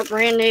said, these are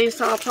brand new,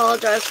 so I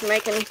apologize for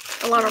making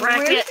a lot of Where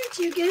racket. did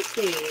you get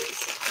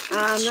these?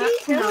 I'm not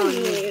Cheating on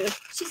telling me. you.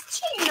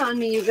 She's cheating on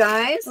me, you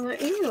guys.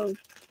 Ew.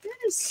 That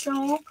is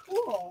so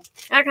cool.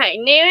 Okay,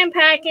 new in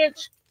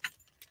package.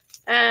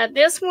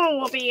 This one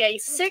will be a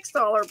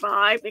 $6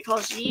 buy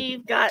because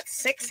you've got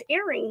 6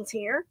 earrings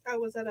here. Oh,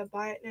 was that a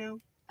buy it now?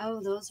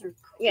 Oh, those are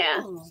cool.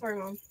 Yeah. Sorry,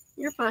 Mom.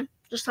 You're fine.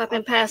 Just type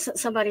in pass it.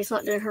 Somebody's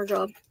not doing her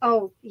job.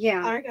 Oh,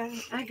 yeah. I got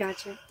it. I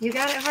got you. You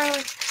got it,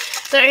 Harley?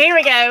 So here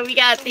we go. We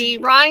got the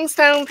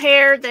rhinestone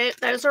pair.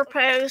 Those are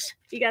posts.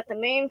 You got the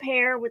moon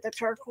pair with the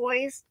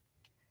turquoise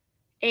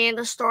and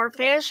the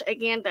starfish.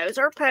 Again, those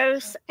are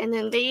posts. And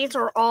then these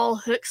are all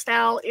hook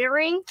style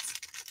earrings.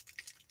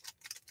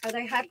 Are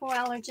they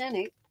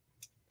hypoallergenic?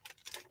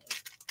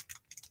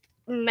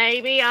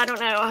 Maybe. I don't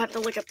know. I'll have to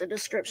look up the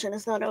description.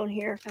 It's not on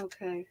here.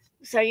 Okay.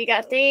 So you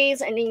got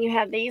these, and then you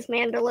have these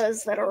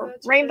mandalas that are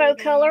that's rainbow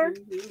pretty. color.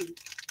 Mhm.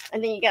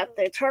 And then you got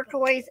the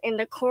turquoise and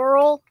the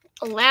coral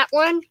on that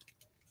one.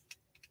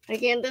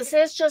 Again, this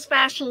is just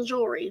fashion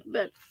jewelry,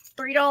 but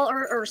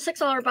 $3 or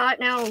 $6 buy it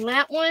now on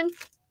that one.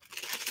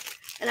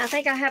 And I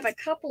think I have a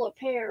couple of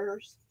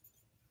pairs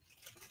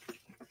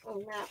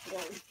on that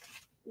one,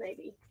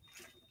 maybe.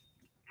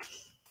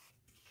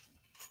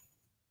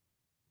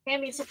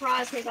 Tammy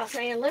surprised me by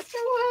saying, "Let's go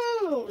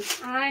home."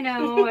 I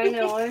know.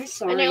 I'm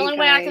sorry. And the only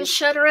way I can guys.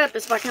 shut her up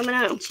is by coming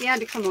home. She had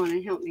to come on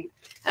and help me.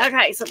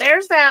 Okay, so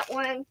there's that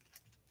one.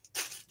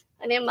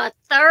 And then my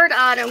third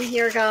item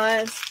here,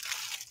 guys.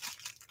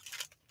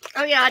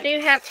 Oh, yeah, I do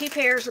have 2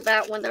 pairs of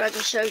that one that I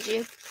just showed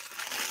you.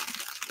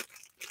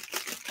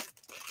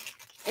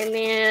 And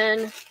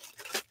then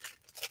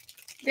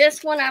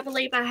this one, I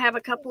believe I have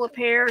a couple of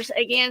pairs.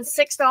 Again,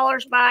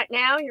 $6 buy it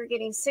now. You're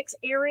getting 6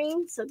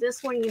 earrings. So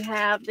this one, you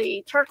have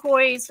the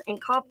turquoise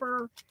and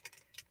copper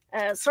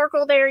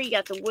circle there. You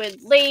got the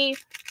wood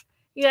leaf.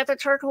 You got the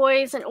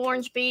turquoise and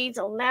orange beads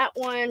on that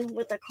one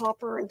with the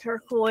copper and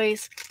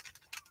turquoise.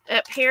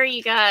 Up here,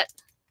 you got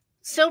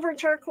silver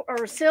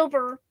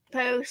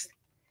post.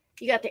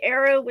 You got the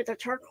arrow with the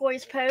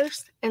turquoise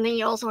post, and then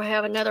you also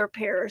have another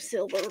pair of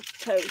silver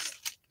posts.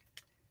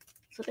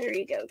 So there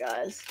you go,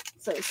 guys.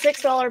 So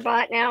 $6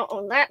 buy it now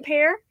on that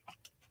pair.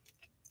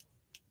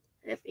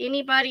 If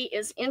anybody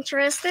is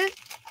interested,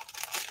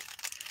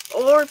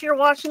 or if you're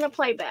watching the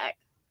playback.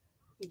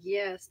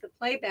 Yes, the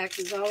playback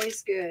is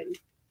always good.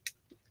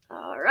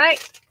 All right.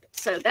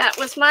 So that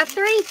was my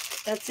 3.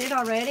 That's it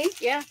already?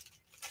 Yeah.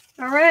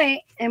 All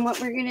right. And what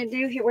we're going to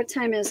do here, what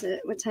time is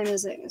it? What time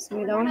is it? So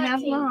we don't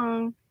have 19.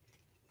 long.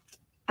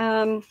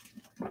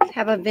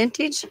 Have a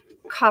vintage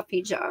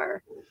coffee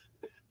jar.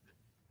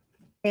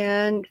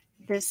 And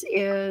this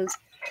is,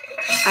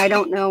 I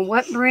don't know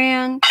what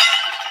brand,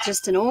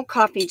 just an old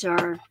coffee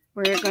jar.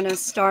 We're going to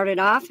start it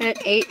off at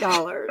 $8.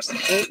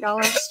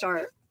 $8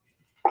 start.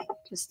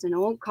 Just an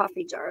old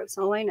coffee jar. That's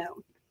all I know.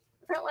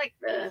 I felt like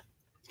the...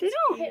 They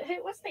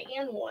don't. What's the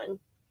N one?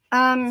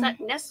 Is that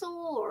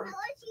Nestle or...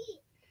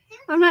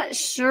 I'm not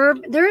sure.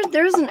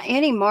 There isn't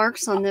any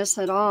marks on this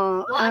at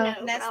all. Well, I know.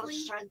 but I Nestle?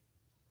 was trying...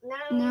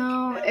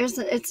 No,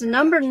 it's a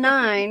number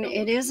 9.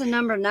 It is a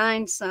number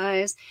 9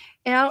 size.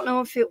 And I don't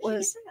know if it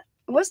wasn't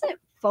it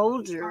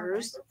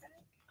Folgers.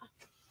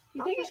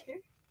 You think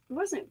it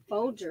wasn't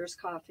Folgers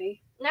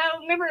coffee? No,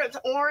 remember it's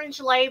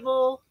orange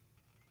label.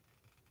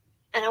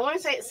 And I want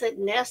to say it said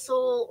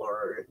Nestle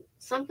or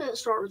something that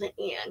started with an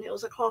N. It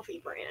was a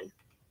coffee brand.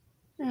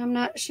 I'm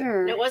not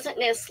sure. And it wasn't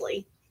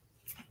Nestle.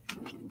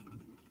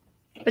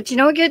 But you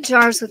don't get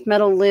jars with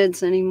metal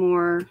lids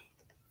anymore.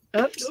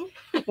 Oops.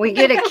 We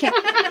get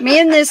me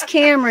and this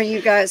camera,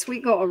 you guys, we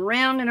go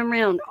around and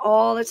around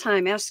all the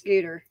time. Ask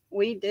Scooter.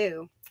 We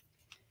do.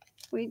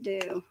 We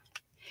do.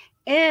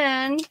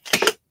 And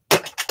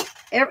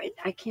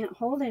I can't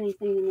hold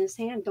anything in this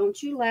hand.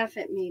 Don't you laugh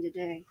at me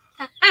today.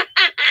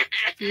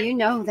 You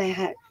know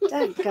that.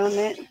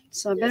 Dadgummit.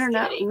 So I better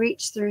not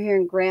reach through here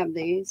and grab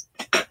these.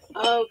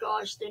 Oh,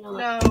 gosh. Do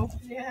not. No.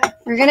 Yeah.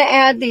 We're going to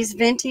add these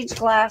vintage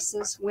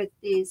glasses with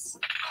these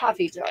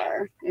coffee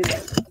jar.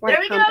 It's quite There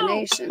a we go.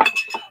 combination.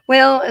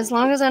 Well, as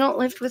long as I don't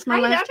lift with my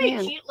Hey, left that'd be a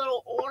hand. cute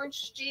little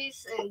orange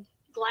juice and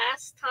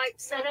glass type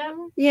setup.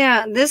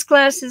 Yeah, this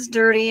glass is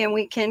dirty and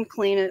we can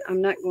clean it.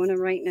 I'm not going to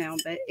right now,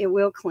 but it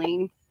will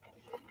clean.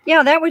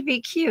 Yeah, that would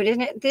be cute,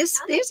 isn't it? These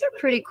are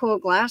pretty cool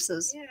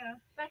glasses. Yeah.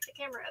 Back the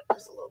camera up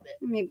just a little bit.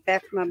 Let me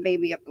back my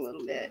baby up a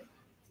little bit.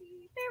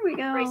 There we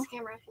go. Raise the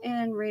camera up.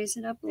 And raise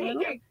it up a There you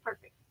little. go.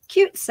 Perfect.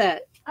 Cute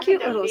set. I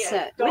Cute think that'd little be a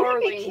set. Wouldn't it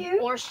be darling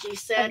cute? orange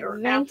juice set A or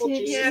apple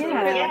vintage, juice. Yeah.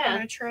 Yeah. Put it up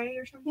on a tray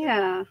or something.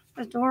 Yeah,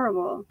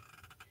 adorable.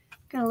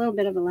 Got a little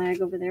bit of a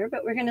lag over there,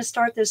 but we're going to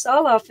start this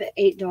all off at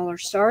 $8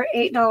 start.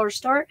 $8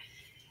 start.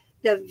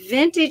 The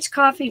vintage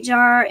coffee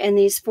jar and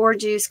these 4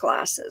 juice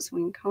glasses.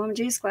 We can call them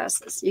juice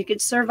glasses. You could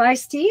serve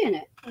iced tea in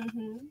it.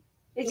 Mm-hmm.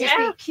 It'd just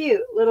Yeah. be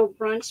cute. Little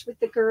brunch with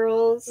the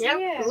girls. Yep.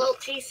 Yeah. Little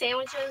tea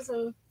sandwiches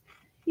and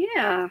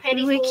Yeah,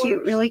 Penny really floors.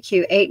 cute, really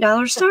cute.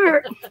 $8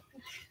 start.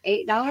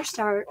 $8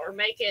 start. or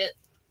make it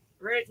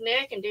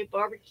redneck and do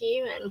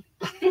barbecue and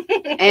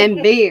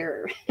And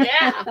beer.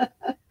 yeah.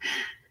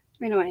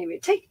 We don't want anybody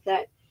to take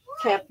that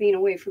caffeine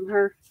away from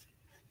her.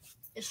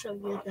 It's so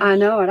good. I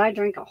know it. I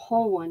drank a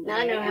whole one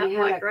I today know how and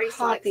my had a Grace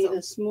likes coffee them.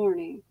 this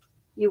morning.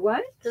 You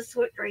what? This is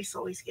what Grace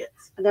always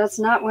gets. That's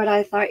not what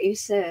I thought you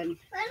said.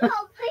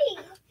 Little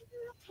pig.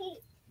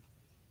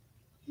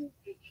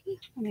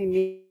 I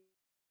mean,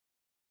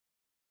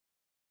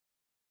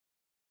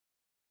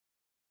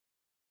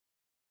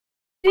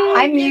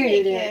 I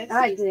muted it. Yes.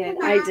 I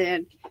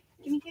did.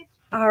 Give me a kiss.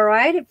 All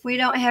right. If we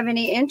don't have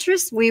any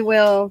interest, we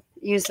will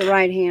use the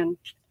right hand.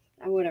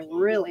 I would have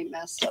really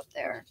messed up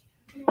there.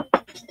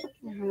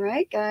 All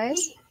right,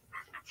 guys.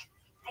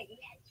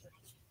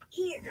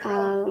 I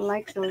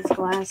like those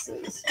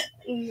glasses.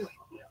 Oh,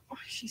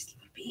 she's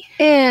sleepy.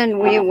 And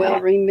we will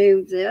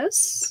remove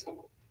this.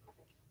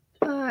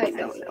 I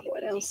don't know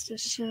what else to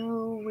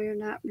show. We're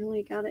not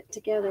really got it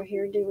together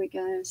here, do we,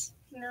 guys?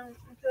 No,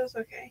 it feels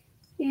okay.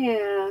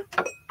 Yeah.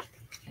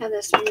 Have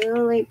this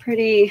really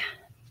pretty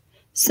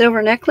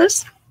silver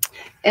necklace.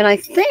 And I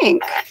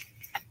think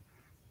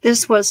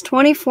this was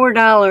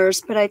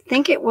 $24, but I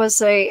think it was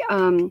a,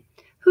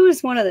 who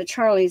is one of the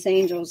Charlie's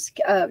Angels?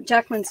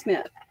 Jacqueline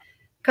Smith.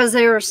 Because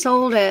they were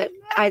sold at,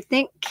 I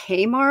think,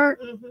 Kmart.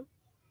 Mm-hmm.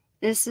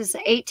 This is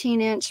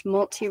 18-inch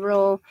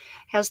multi-roll.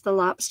 Has the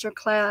lobster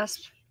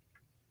clasp.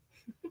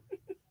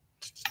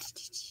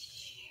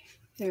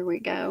 There we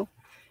go.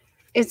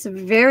 It's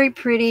very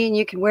pretty, and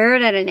you can wear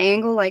it at an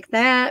angle like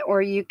that,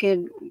 or you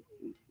could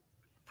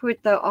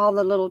put all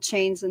the little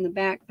chains in the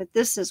back. But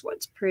this is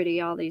what's pretty,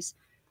 all these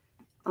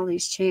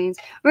chains.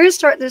 We're gonna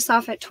start this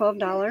off at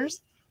 $12.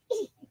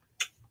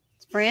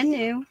 It's brand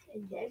new.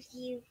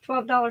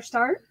 $12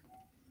 start.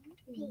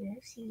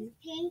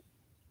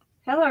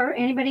 Hello,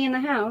 anybody in the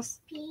house?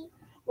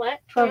 What?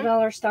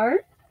 $12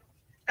 start.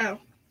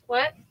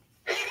 What?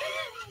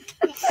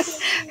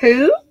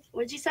 Who?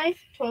 What'd you say?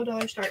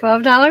 $12 start.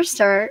 $12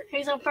 start.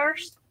 Who's on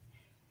first?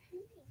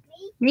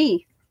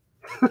 Me.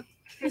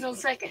 Who's on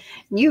second?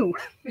 You.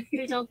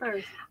 Who's on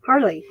third?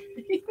 Harley.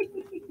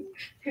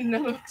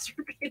 None of us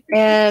were good.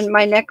 And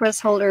my necklace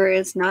holder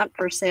is not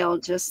for sale,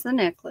 just the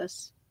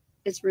necklace.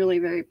 It's really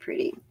very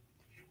pretty.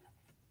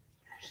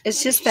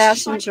 It's just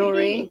fashion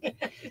jewelry.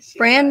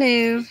 Brand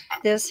new.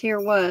 This here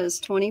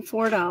was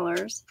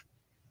 $24.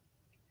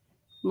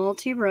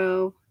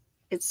 Multi-row.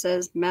 It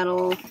says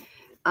metal.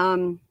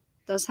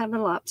 Does have the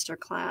lobster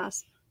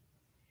clasp.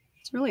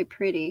 It's really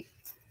pretty.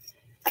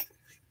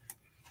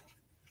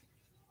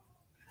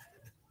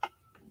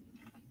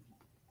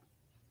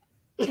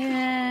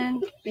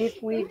 And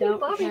if we don't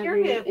Bobby, have you're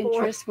any here for?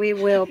 interest, we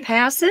will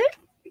pass it.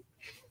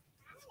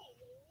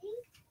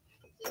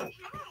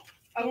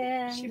 Oh,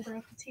 And- she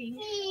broke the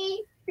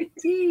tea.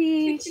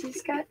 Tea.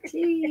 She's got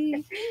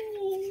tea.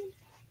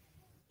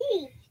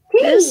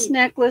 This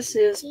necklace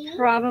is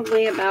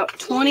probably about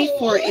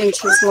 24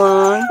 inches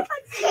long.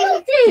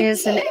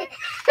 This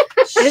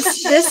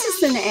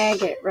is an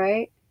agate,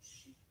 right?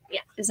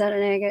 Yeah. Is that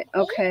an agate?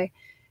 Okay.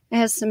 It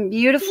has some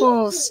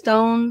beautiful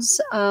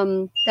stones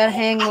that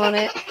hang on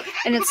it.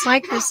 And it's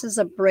like this is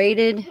a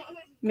braided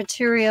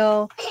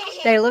material.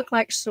 They look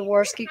like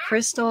Swarovski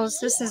crystals.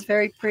 This is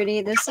very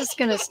pretty. This is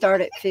going to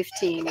start at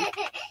 15.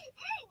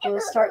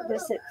 We'll start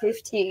this at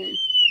 15.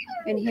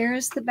 And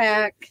here's the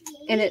back.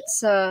 And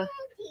it's,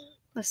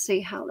 let's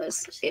see how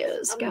this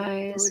is,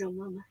 guys.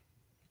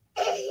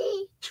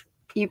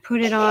 You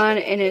put it on,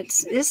 and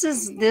this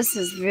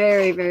is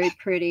very, very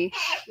pretty.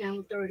 Now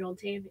we'll throw it on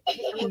Tammy.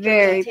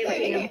 Very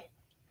pretty.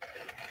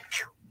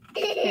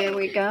 There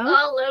we go.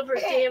 All over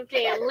Tam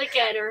Tam. Look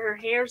at her. Her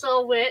hair's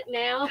all wet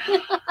now.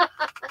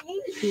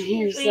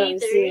 You're so We threw tea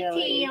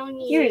silly.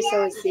 on You're you.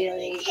 so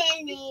silly.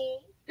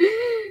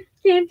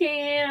 Tam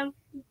Tam.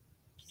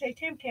 Say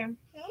Tam Tam.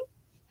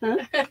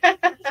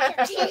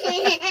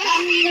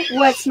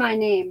 What's my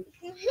name?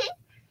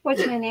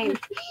 What's my name?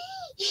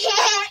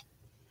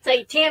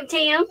 Say Tam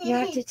Tam. You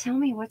have to tell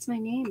me what's my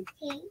name.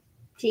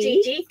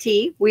 Gigi.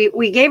 Tea.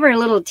 We gave her a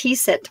little tea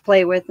set to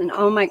play with, and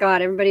oh my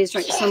God, everybody's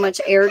drinking so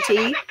much air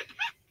tea.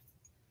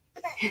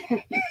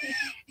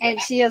 And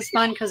she has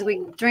fun because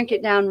we drink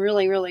it down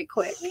really, really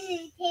quick.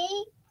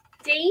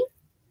 Tea.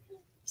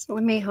 So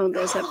let me hold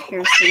those up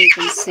here so you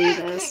can see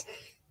this.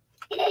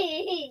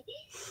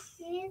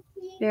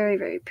 Very,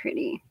 very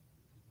pretty.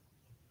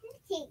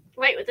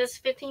 Wait, with this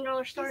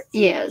 $15 start?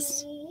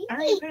 Yes. I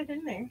already put it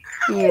in there.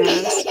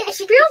 Yes.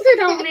 Spilled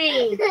it on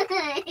me.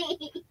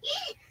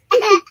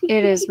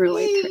 It is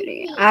really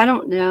pretty. I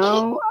don't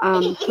know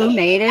who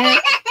made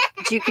it,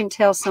 but you can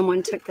tell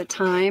someone took the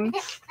time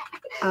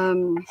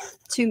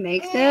to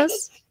make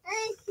this.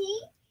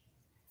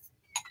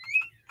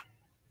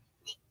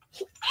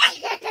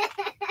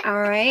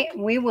 All right,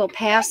 we will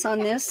pass on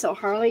this so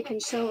Harley can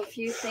show a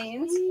few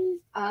things.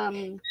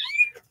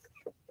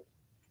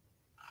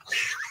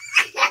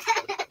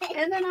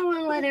 And then I want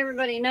to let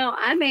everybody know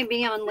I may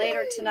be on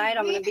later tonight.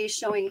 I'm going to be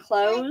showing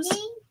clothes.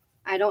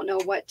 I don't know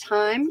what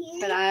time,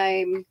 but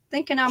I'm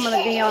thinking I'm going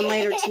to be on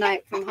later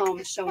tonight from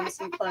home showing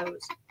some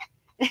clothes.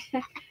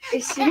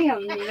 Is she a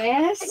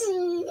mess?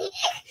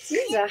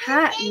 She's a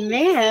hot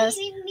mess.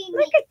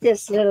 Look at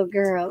this little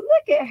girl.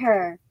 Look at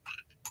her.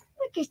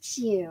 Look at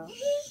you.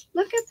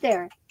 Look up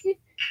there. Look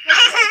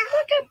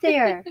up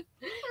there.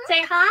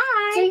 Say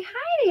hi. Say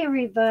hi to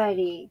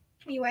everybody.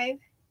 Can you wave?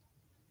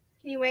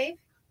 Can you wave?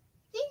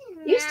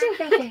 You still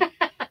got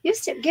that. You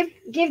still give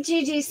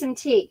Gigi some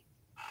tea.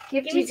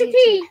 Give Give me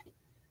Gigi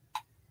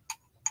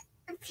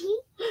some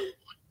tea.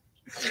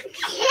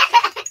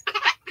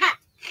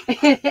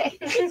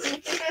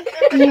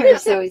 You're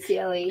so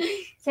silly.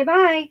 Say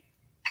bye.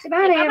 Say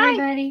bye to Say bye-bye.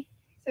 everybody.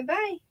 Say bye.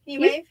 Can you You-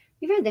 wave?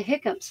 You've had the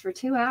hiccups for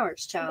 2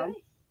 hours, child.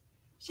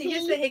 She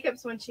gets the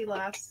hiccups when she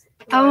laughs.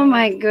 Oh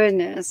my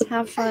goodness.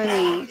 How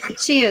funny.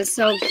 She is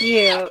so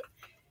cute.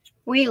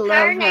 We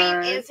love Her name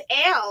her. is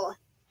Elle.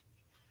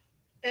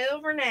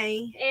 Elle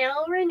Renee.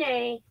 Elle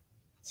Renee.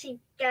 She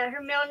got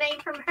her middle name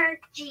from her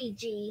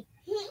Gigi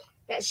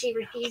that she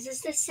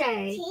refuses to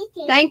say.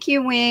 Thank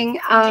you, Wing.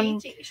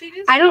 Gigi. She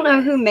just I don't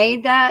know who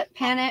made that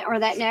pendant or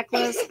that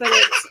necklace, but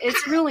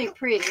it's really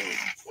pretty.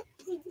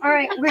 All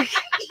right,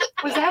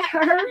 was that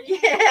her?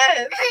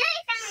 Yes.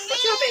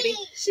 What's up, baby?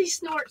 She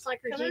snorts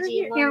like her Come over Gigi.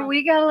 here. and Here, Mama.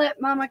 we gotta let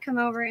Mama come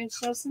over and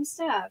show some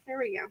stuff. There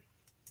we go.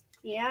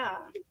 Yeah.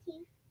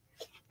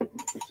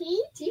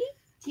 Tea?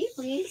 Tea,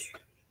 please.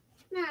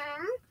 Mom.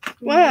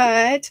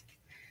 What?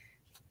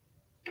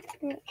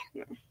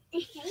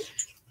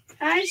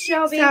 Hi,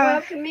 Shelby. So-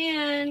 Welcome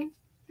in.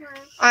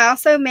 I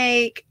also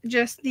make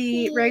just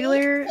the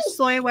regular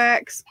soy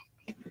wax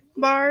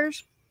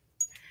bars.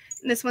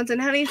 This one's in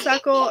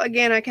honeysuckle.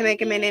 Again, I can make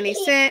them in any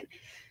scent.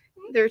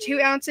 They're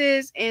 2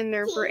 ounces and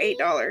they're for $8.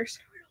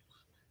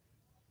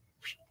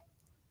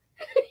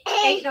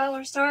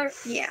 $8 start.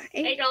 Yeah,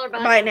 $8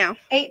 buy it now.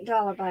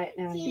 $8 buy it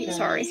now. you guys.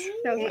 Sorry,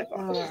 that was my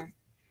fault. $8.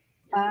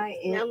 Buy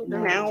it Now,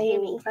 now.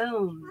 Tammy.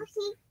 Boom.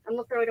 I'm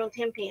going to throw it on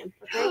Tim Tam.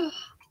 Okay?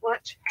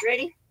 Watch.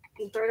 Ready?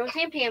 You throw it on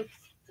Tim Tam.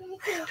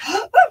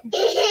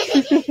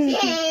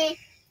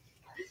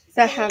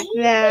 So I have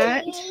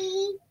that.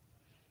 There's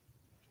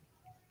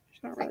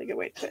not really a good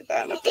way to put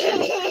that up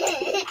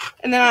there.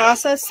 And then I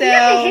also You have the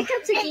sell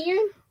hiccups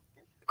again?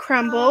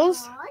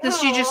 crumbles.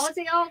 This you Aw, just does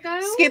it all go?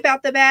 scoop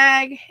out the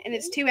bag, and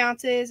it's 2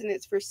 ounces, and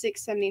it's for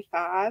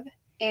 $6.75.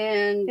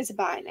 And It's a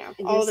buy now.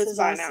 All of this it's is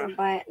buy also now.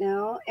 buy it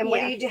now. And what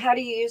Yeah. do you do? How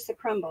do you use the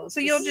crumbles? So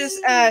you'll just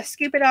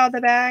scoop it out of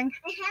the bag.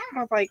 I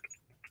have like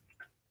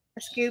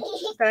a scoop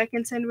that I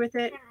can send with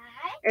it,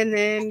 and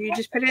then you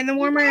just put it in the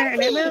warmer,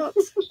 and it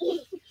melts.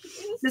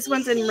 This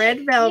one's in red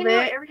You know,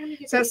 velvet, every time you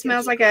get so the it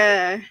smells hiccups, like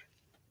a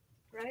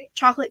right?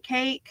 chocolate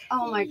cake.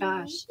 Oh my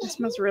gosh. It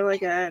smells really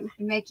good. It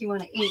make you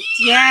want to eat.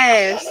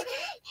 Yes.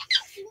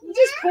 You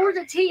just pour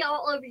the tea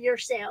all over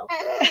yourself.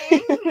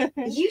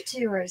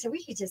 YouTubers.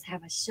 We could just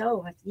have a show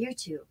with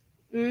YouTube.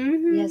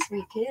 Mm-hmm. Yes,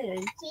 we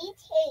could.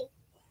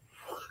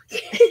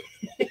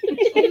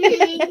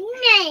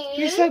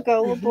 You're so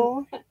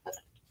gullible.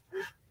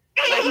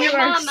 Like You your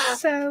are mama.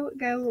 so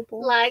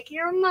gullible. Like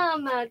your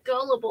mama,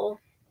 gullible.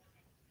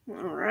 All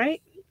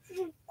right.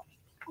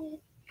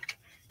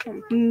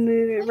 I'll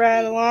move it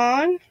right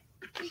along.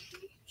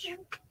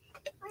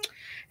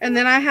 And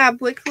then I have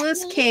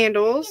wickless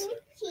candles.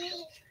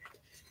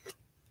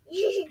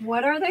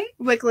 What are they?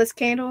 Wickless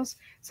candles.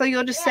 So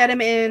you'll just set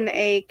them in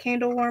a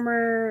candle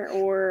warmer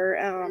or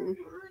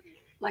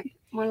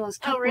One of those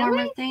Oh, cup really?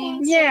 warmer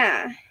things?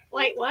 yeah,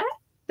 Wait, what?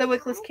 the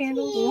wickless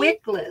candles.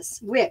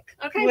 Wickless. Wick.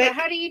 Okay, Wick but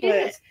how do you do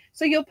it? Wickless.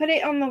 So you'll put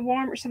it on the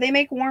warmer. So they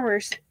make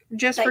warmers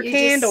just That for you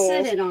candles,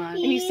 Just sit it on. and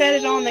you set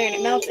it on there and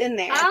it melts in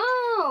there.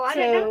 Oh, I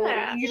didn't know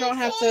that. You don't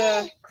have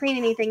to clean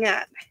anything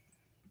up.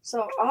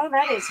 So all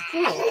that is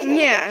cool.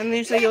 Yeah, and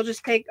then so you'll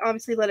just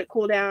obviously let it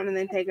cool down and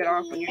then take it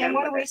off when you're And done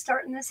what are with we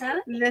starting this at?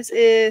 it. This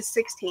is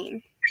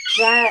 16.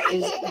 That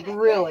is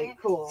really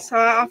cool. So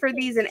I offer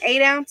these in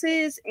 8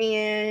 ounces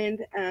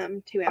and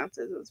 2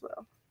 ounces as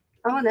well.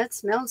 Oh, that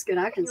smells good.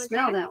 I can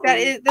smell that one. That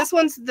is, this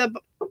one's the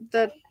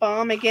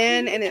bomb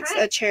again, and it's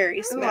a cherry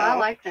Ooh, smell. I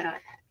like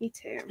that. Me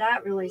too.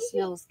 That really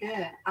smells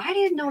good. I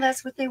didn't know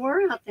that's what they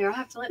were out there. I'll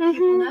have to let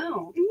people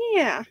know.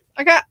 Yeah,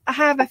 I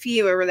have a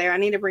few over there. I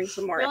need to bring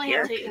some more We up only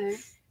here. have two.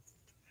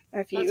 Okay.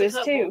 A few That's a is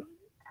couple. 2.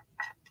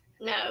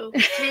 No, 2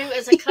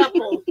 is a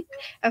couple.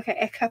 Okay,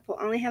 a couple.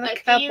 I only have a A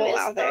few couple is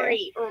out there.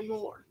 3 or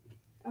more.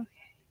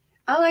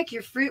 I like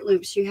your Fruit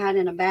Loops you had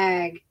in a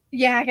bag.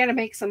 Yeah, I gotta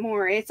make some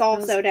more. It's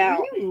all sewed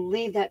out. You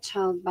leave that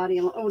child's body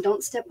alone. Oh,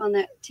 don't step on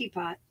that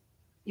teapot.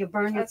 You'll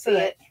burn your That's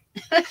foot.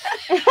 it.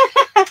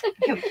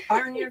 You'll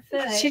burn your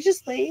foot. Did she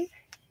just leave?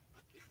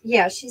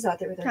 Yeah, she's out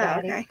there with her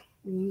Oh, daddy.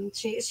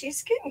 okay.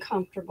 She's getting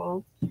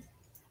comfortable. Okay,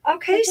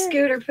 Okay.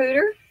 Scooter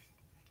Pooter.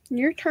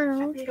 Your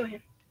turn. Go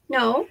ahead.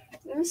 No,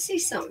 let me see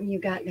something you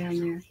got down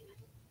there.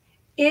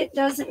 It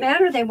doesn't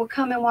matter. They will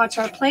come and watch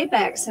our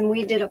playbacks, and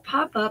we did a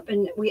pop-up,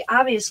 and we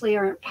obviously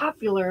aren't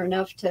popular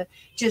enough to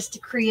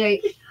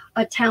create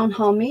a town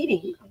hall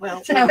meeting.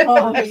 Well, Town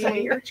hall that's on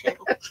meeting. your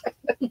channel.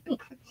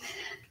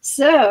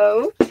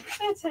 So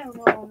that's how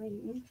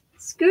long.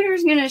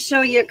 Scooter's gonna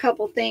show you a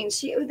couple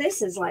things.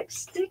 This is like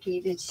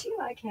sticky. Did she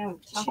like have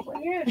chocolate?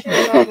 Yeah, she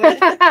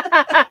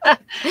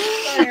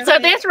was So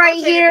this right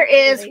here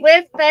is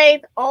with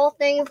faith, all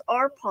things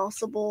are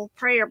possible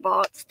prayer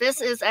box. This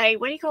is a,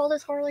 what do you call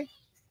this, Harley?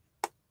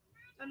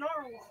 a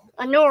narwhal.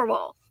 a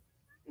normal.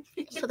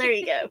 So there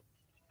you go.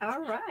 All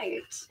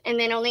right. And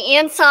then on the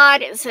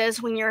inside, it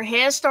says, when your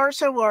head starts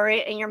to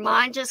worry and your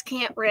mind just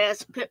can't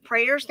rest, put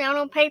prayers down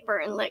on paper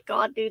and let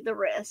God do the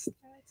rest.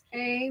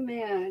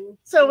 Amen.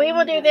 So we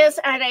will do Amen. this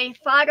at a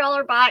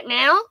 $5 bite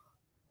now.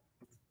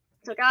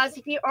 So guys,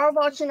 if you are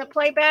watching the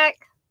playback,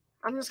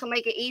 I'm just going to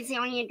make it easy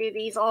on you and do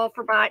these all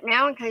for bite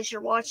now in case you're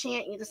watching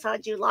it and you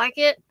decide you like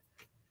it.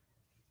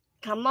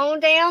 Come on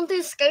down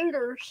to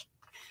Scooters.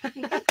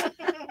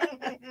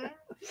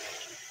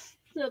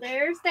 So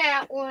there's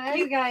that one.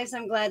 You guys,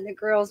 I'm glad the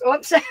girls.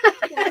 Whoops. Yeah.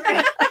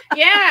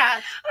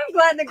 I'm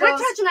glad the Quit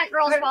girls. touching that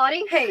girl's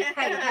body. Hey.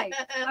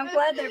 I'm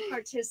glad they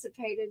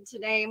participated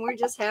today, and we're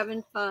just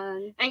having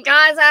fun. And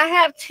guys, I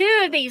have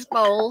 2 of these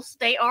bowls.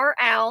 They are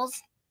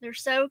owls. They're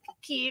so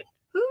cute.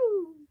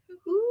 Ooh.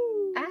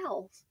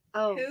 Owls.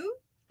 Oh. Who?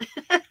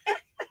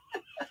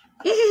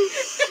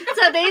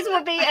 So these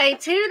will be a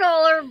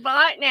 $2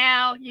 bite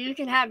now. You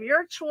can have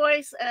your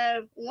choice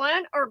of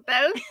one or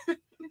both.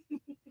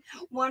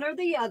 One or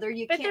the other.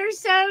 You But can't. they're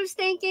so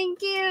stinking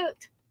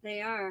cute.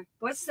 They are.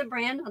 What's the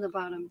brand on the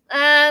bottom?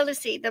 Let's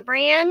see. The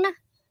brand.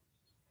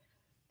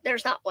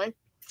 There's not one.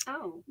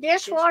 Oh.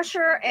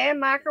 Dishwasher and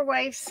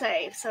microwave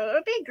safe. So it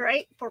would be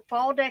great for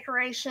fall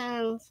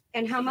decorations.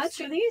 And how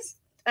much are these?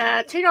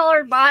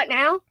 $2 bite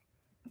now.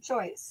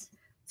 Choice.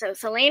 So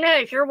Selena,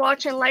 if you're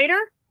watching later,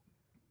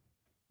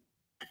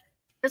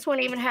 this one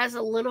even has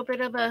a little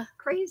bit of a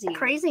Crazy.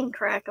 crazing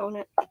crack on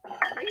it.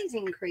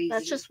 Crazy.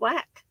 That's just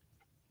whack.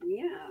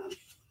 Yeah.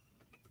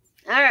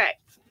 All right.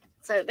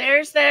 So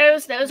there's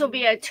those. Those will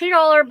be a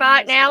 $2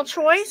 bite now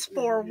choice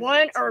for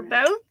one or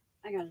both.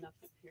 I got enough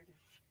up here to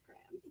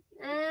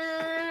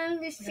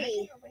grab. Let's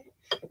see.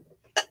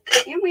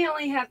 And we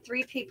only have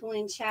 3 people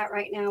in chat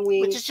right now.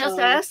 Wings, Which is just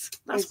so us.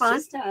 That's it's fine.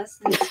 just us.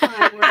 It's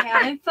fine. We're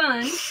having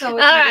fun. So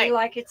it All can right. be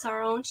like it's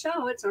our own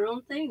show. It's our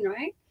own thing,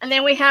 right? And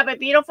then we have a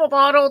beautiful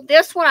bottle.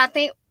 This one, I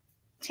think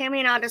Tammy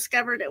and I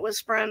discovered it was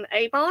from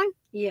Avon.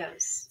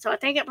 Yes. So I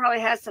think it probably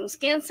has some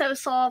Skin So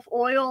Soft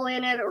oil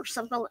in it or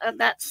something of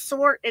that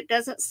sort. It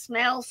doesn't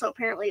smell, so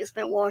apparently it's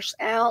been washed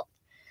out.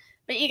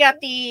 But you got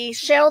the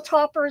shell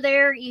topper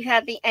there. You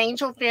have the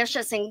angelfish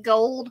that's in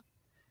gold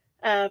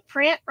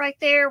print right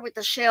there with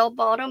the shell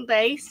bottom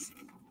base.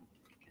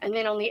 And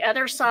then on the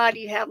other side,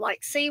 you have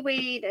like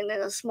seaweed and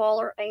then a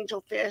smaller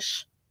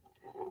angelfish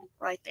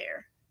right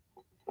there.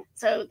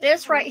 So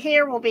this right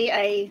here will be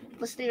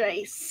let's do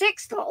a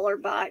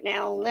 $6 bite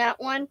now on that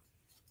one.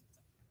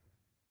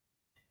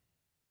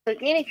 So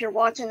again, if you're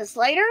watching this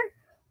later,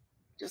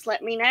 just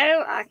let me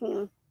know. I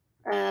can,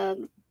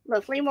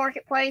 the flea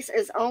marketplace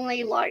is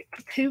only like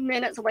 2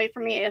 minutes away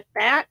from me, if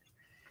that.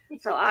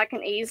 So I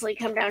can easily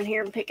come down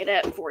here and pick it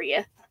up for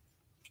you.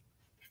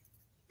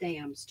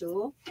 Damn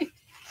stool.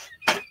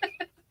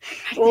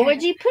 What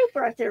would you poop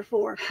right there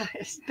for?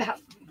 It's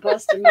about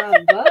busting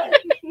my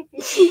butt.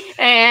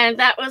 And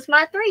that was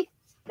my 3.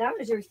 That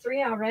was your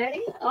 3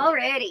 already?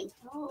 Already.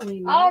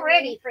 Holy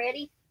Already,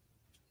 Freddie.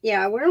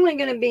 Yeah, we're only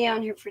going to be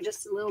on here for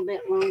just a little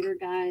bit longer,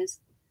 guys.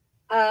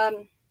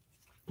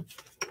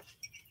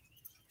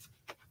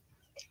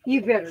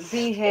 You better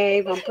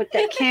behave. I'll put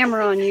that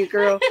camera on you,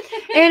 girl.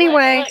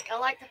 Anyway. Look, I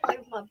like to play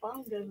with my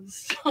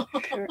bongos.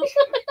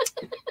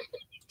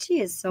 She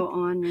is so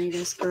ornery,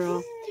 this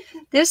girl.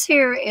 This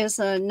here is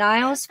a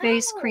Niles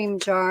face cream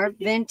jar,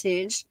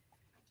 vintage.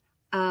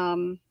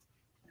 I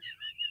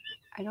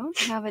don't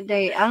have a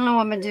date. I don't know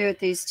what I'm going to do with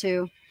these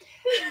 2.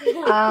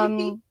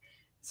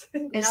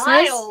 It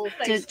Niles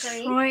says face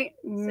cream. Detroit,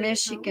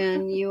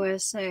 Michigan,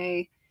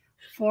 USA,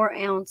 4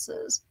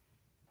 ounces.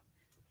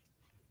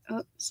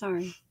 Oh,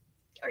 sorry.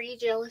 Are you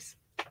jealous?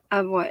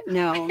 Of what?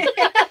 No.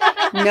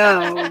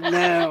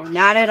 No,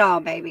 not at all,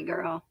 baby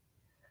girl.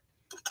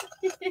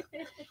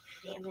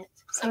 Damn it.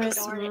 So it's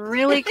Darn it.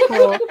 really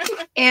cool.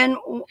 And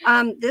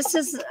this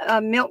is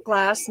milk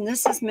glass, and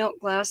this is milk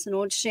glass, an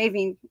old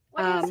shaving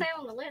What does it say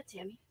on the lid,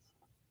 Timmy?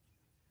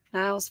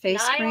 Niles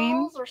face cream.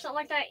 Niles or something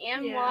like that.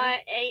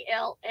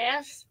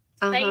 NYALS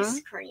Uh-huh.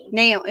 face cream.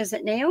 Nail. Is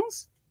it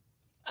nails?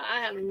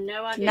 I have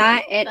no idea.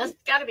 That's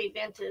got to be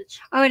vintage.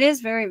 Oh, it is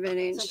very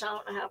vintage. Since I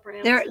don't know how to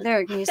pronounce There, it.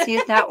 there. Can you see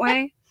it that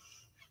way?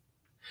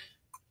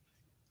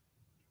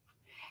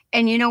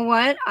 And you know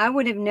what? I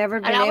would have never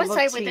been I would able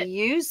say to with it-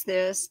 use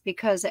this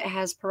because it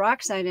has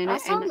peroxide in I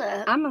it, saw and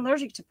that. I'm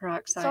allergic to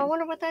peroxide. So I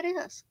wonder what that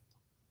is.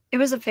 It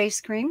was a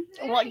face cream,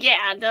 Well,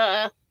 yeah,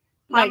 duh.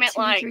 I like meant 2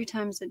 or like 3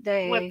 times a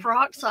day. with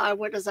peroxide,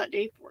 what does that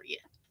do for you?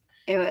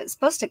 It was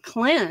supposed to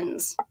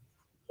cleanse,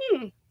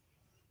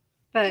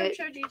 but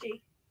Show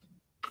Gigi.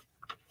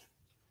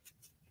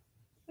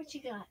 What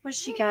you got? what's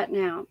she got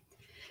now?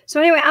 So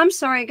anyway, I'm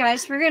sorry,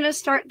 guys. We're going to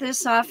start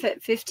this off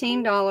at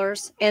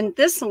 $15, and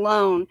this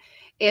alone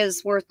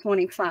is worth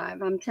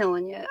 $25. I'm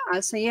telling you.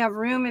 So you have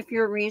room if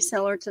you're a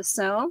reseller to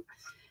sell.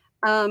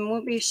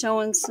 We'll be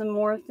showing some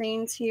more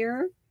things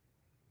here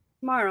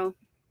tomorrow.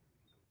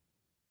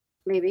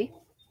 Maybe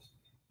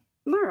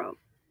tomorrow.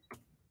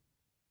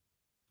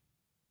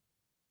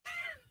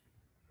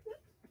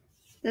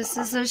 This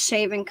is a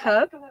shaving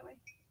cup.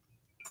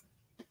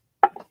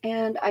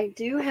 And I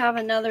do have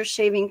another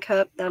shaving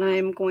cup that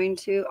I'm going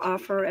to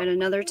offer at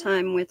another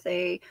time with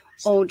a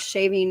old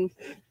shaving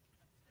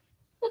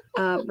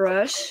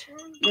brush.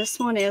 This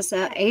one is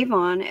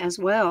Avon as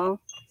well.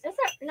 Is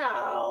that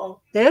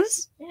no?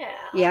 This? Yeah.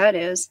 Yeah, it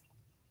is.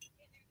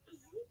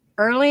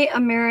 Early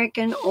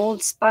American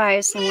Old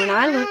Spice. And when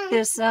I looked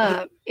this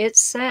up, it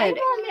said,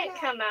 Avon didn't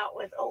come out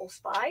with Old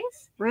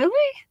Spice,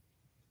 really?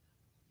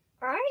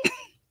 right?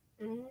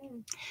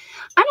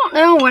 I don't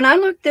know. When I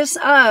looked this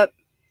up,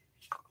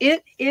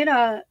 it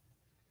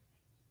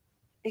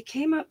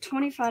came up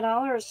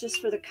 $25 just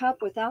for the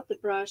cup without the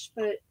brush,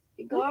 but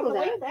Well, I Google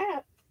that. believe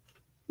that.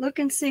 Look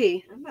and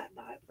see. I might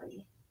buy it from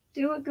you.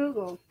 Do a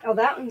Google. Oh,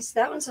 that one's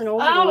an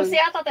older Oh, one. see,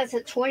 I thought that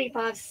said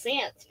 25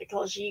 cents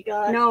because you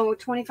got No,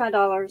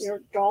 $25.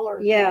 your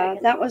dollar. Yeah, tag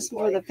in that the was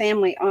for the place.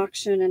 family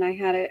auction, and I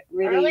had it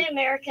Early really.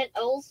 American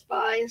Old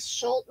Spice,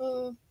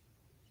 Shulton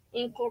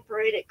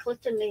Incorporated,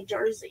 Clifton, New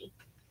Jersey.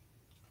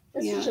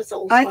 This Yeah. is just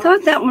Old I Spice.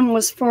 thought that one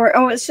was for.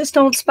 Oh, it's just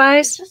Old It's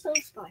Spice. just Old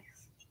Spice.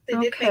 They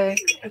did Okay.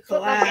 make a That's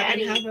what my collab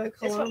daddy. and have a That's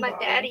cologne what my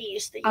bottle. daddy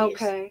used to use.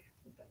 Okay.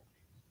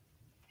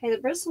 Hey, the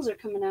bristles are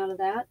coming out of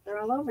that. They're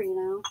all over you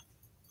now.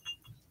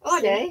 Oh,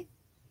 See? day.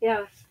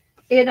 Yeah.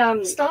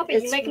 It Stop it!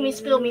 You're it's making me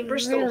spill me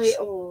bristles. really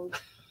old.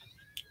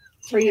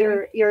 For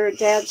your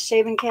dad's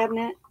shaving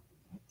cabinet.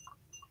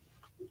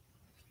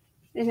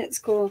 And it's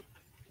cool.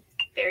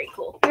 Very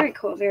cool. Very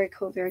cool, very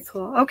cool, very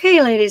cool.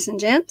 Okay, ladies and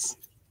gents.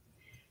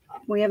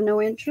 We have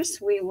no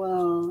interest. We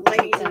will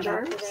Ladies leave and that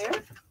over germs. there.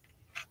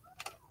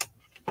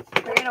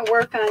 We're going to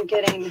work on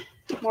getting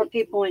more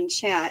people in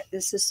chat.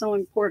 This is so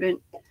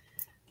important.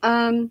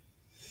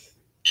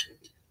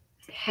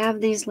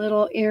 Have these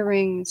little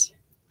earrings.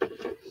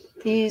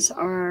 These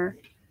are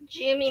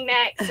Jimmy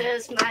Mack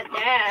says my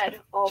dad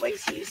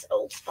always used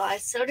Old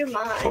Spice. So do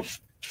mine.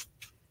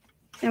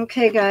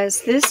 okay,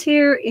 guys. This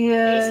here He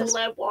used to is.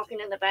 love walking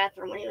in the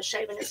bathroom when he was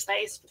shaving his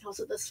face because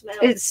of the smell.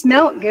 It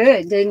smelled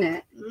good, didn't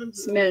it? Mhm.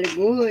 Smelled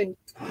good.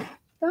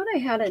 Thought I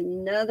had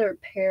another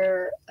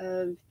pair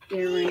of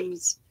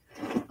earrings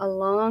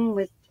along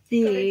with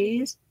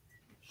these,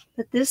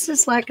 but this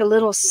is like a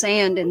little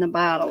sand in the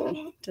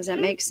bottle. Does that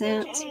make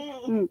sense?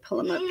 Let me pull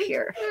them up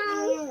here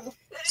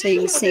so you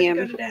can see Go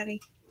them. to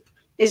Daddy.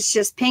 It's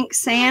just pink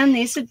sand.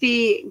 These would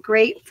be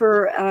great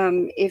for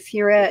if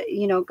you're at,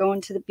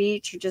 going to the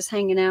beach or just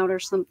hanging out or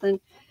something.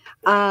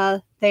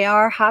 They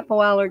are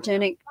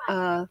hypoallergenic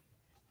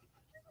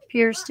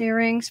pierced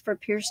earrings for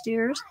pierced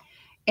ears.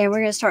 And we're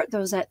going to start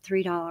those at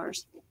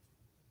 $3.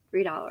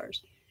 $3.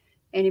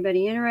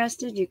 Anybody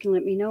interested? You can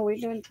let me know. We're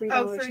doing $3.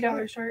 Oh,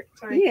 $3 short.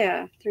 Sorry.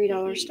 Yeah,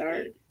 $3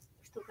 start.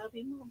 Still gotta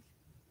be mom.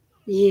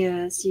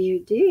 Yes,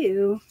 you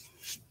do.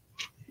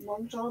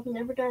 Mom job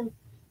never done.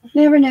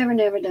 Never, never,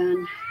 never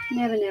done.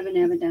 Never, never,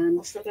 never done.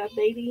 I still got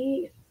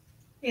baby.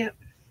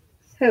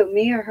 Who,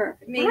 me or her?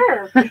 Me.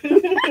 Her.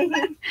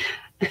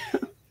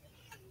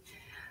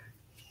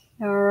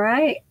 All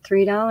right,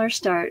 $3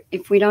 start.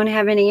 If we don't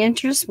have any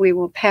interest, we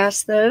will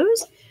pass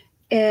those.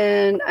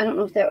 And I don't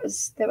know if that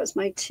was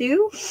my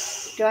 2.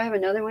 Do I have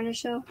another one to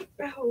show?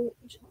 Oh,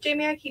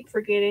 Jamie, I keep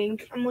forgetting.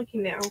 I'm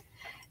looking now.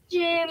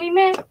 Jimmy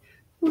Mack.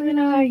 When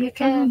are you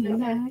coming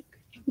back?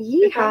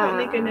 If I don't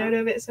make a Yeehaw. note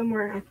of it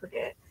somewhere, I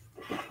forget.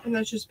 And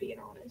that's just being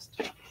honest.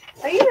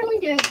 Are you really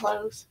doing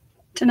clothes?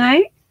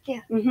 Tonight? Yeah.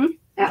 Mm-hmm.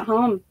 At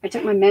home. I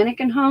took my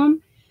mannequin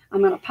home. I'm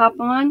going to pop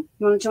on.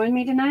 You want to join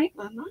me tonight?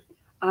 Why not?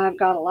 I've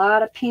got a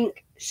lot of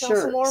pink Sell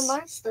shirts. some more of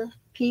my stuff.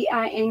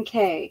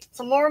 PINK.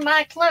 Some more of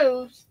my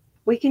clothes.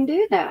 We can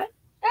do that.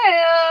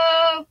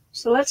 Hey.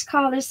 So let's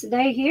call this a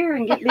day here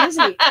and get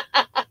busy.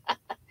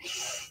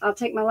 I'll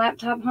take my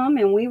laptop home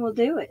and we will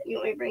do it. You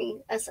want me to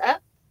bring us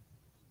up?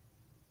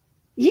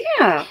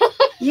 Yeah.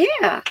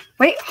 Yeah.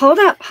 Wait, hold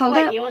up. Hold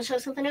Wait, up. you want to show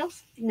something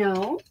else?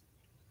 No.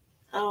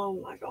 Oh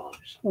my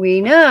gosh.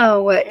 We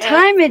know what Yeah.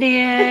 time it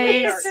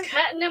We are is.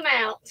 cutting them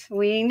out.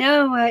 We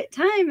know what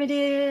time it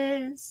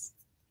is.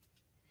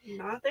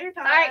 Not their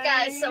time. All right,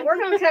 guys. So we're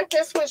going to cut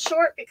this one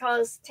short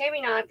because Tammy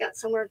and I have got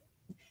somewhere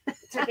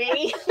to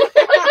be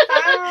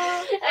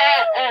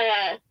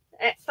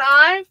at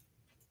 5.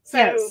 So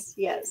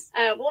Yes.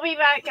 we'll be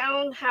back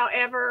on,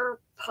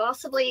 however,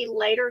 possibly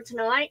later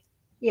tonight.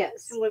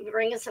 Yes. And we'll be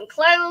bringing some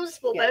clothes.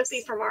 We'll Yes. both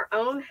be from our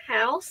own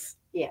house.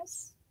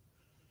 Yes.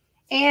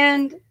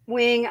 And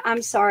Wing,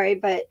 I'm sorry,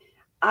 but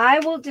I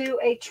will do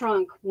a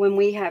trunk when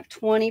we have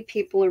 20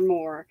 people or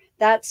more.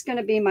 That's going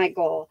to be my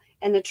goal.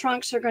 And the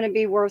trunks are going to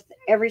be worth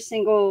every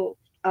single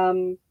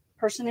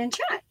person in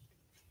chat.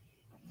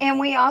 And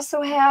we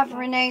also have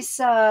Renee's,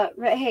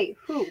 hey,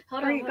 who?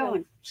 Hold Where are on, you hold on.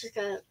 going? She's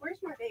got Where's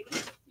my baby?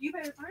 You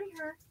better find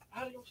her.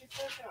 How do you check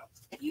that out?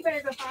 You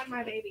better go find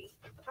my baby.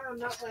 I'm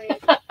not playing.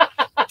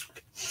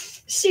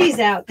 She's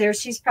out there.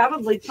 She's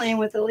probably playing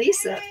with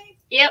Elisa.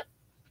 Yep.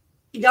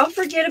 Don't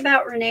forget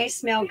about Renee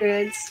Smell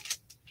Goods.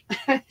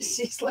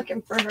 She's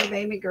looking for her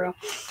baby girl.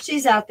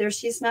 She's out there.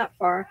 She's not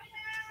far.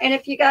 And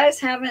if you guys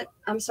haven't,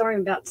 I'm sorry,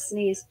 I'm about to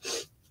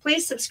sneeze.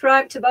 Please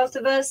subscribe to both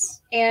of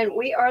us. And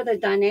we are the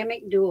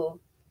dynamic duo.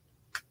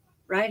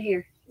 Right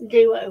here.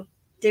 duo.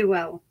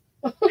 Duo.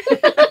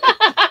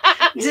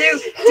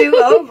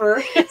 do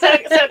over.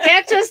 So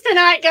catch us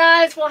tonight,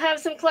 guys. We'll have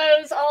some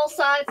clothes, all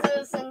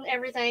sizes and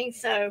everything.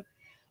 So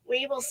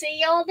we will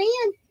see y'all then.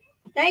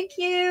 Thank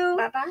you.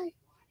 Bye-bye.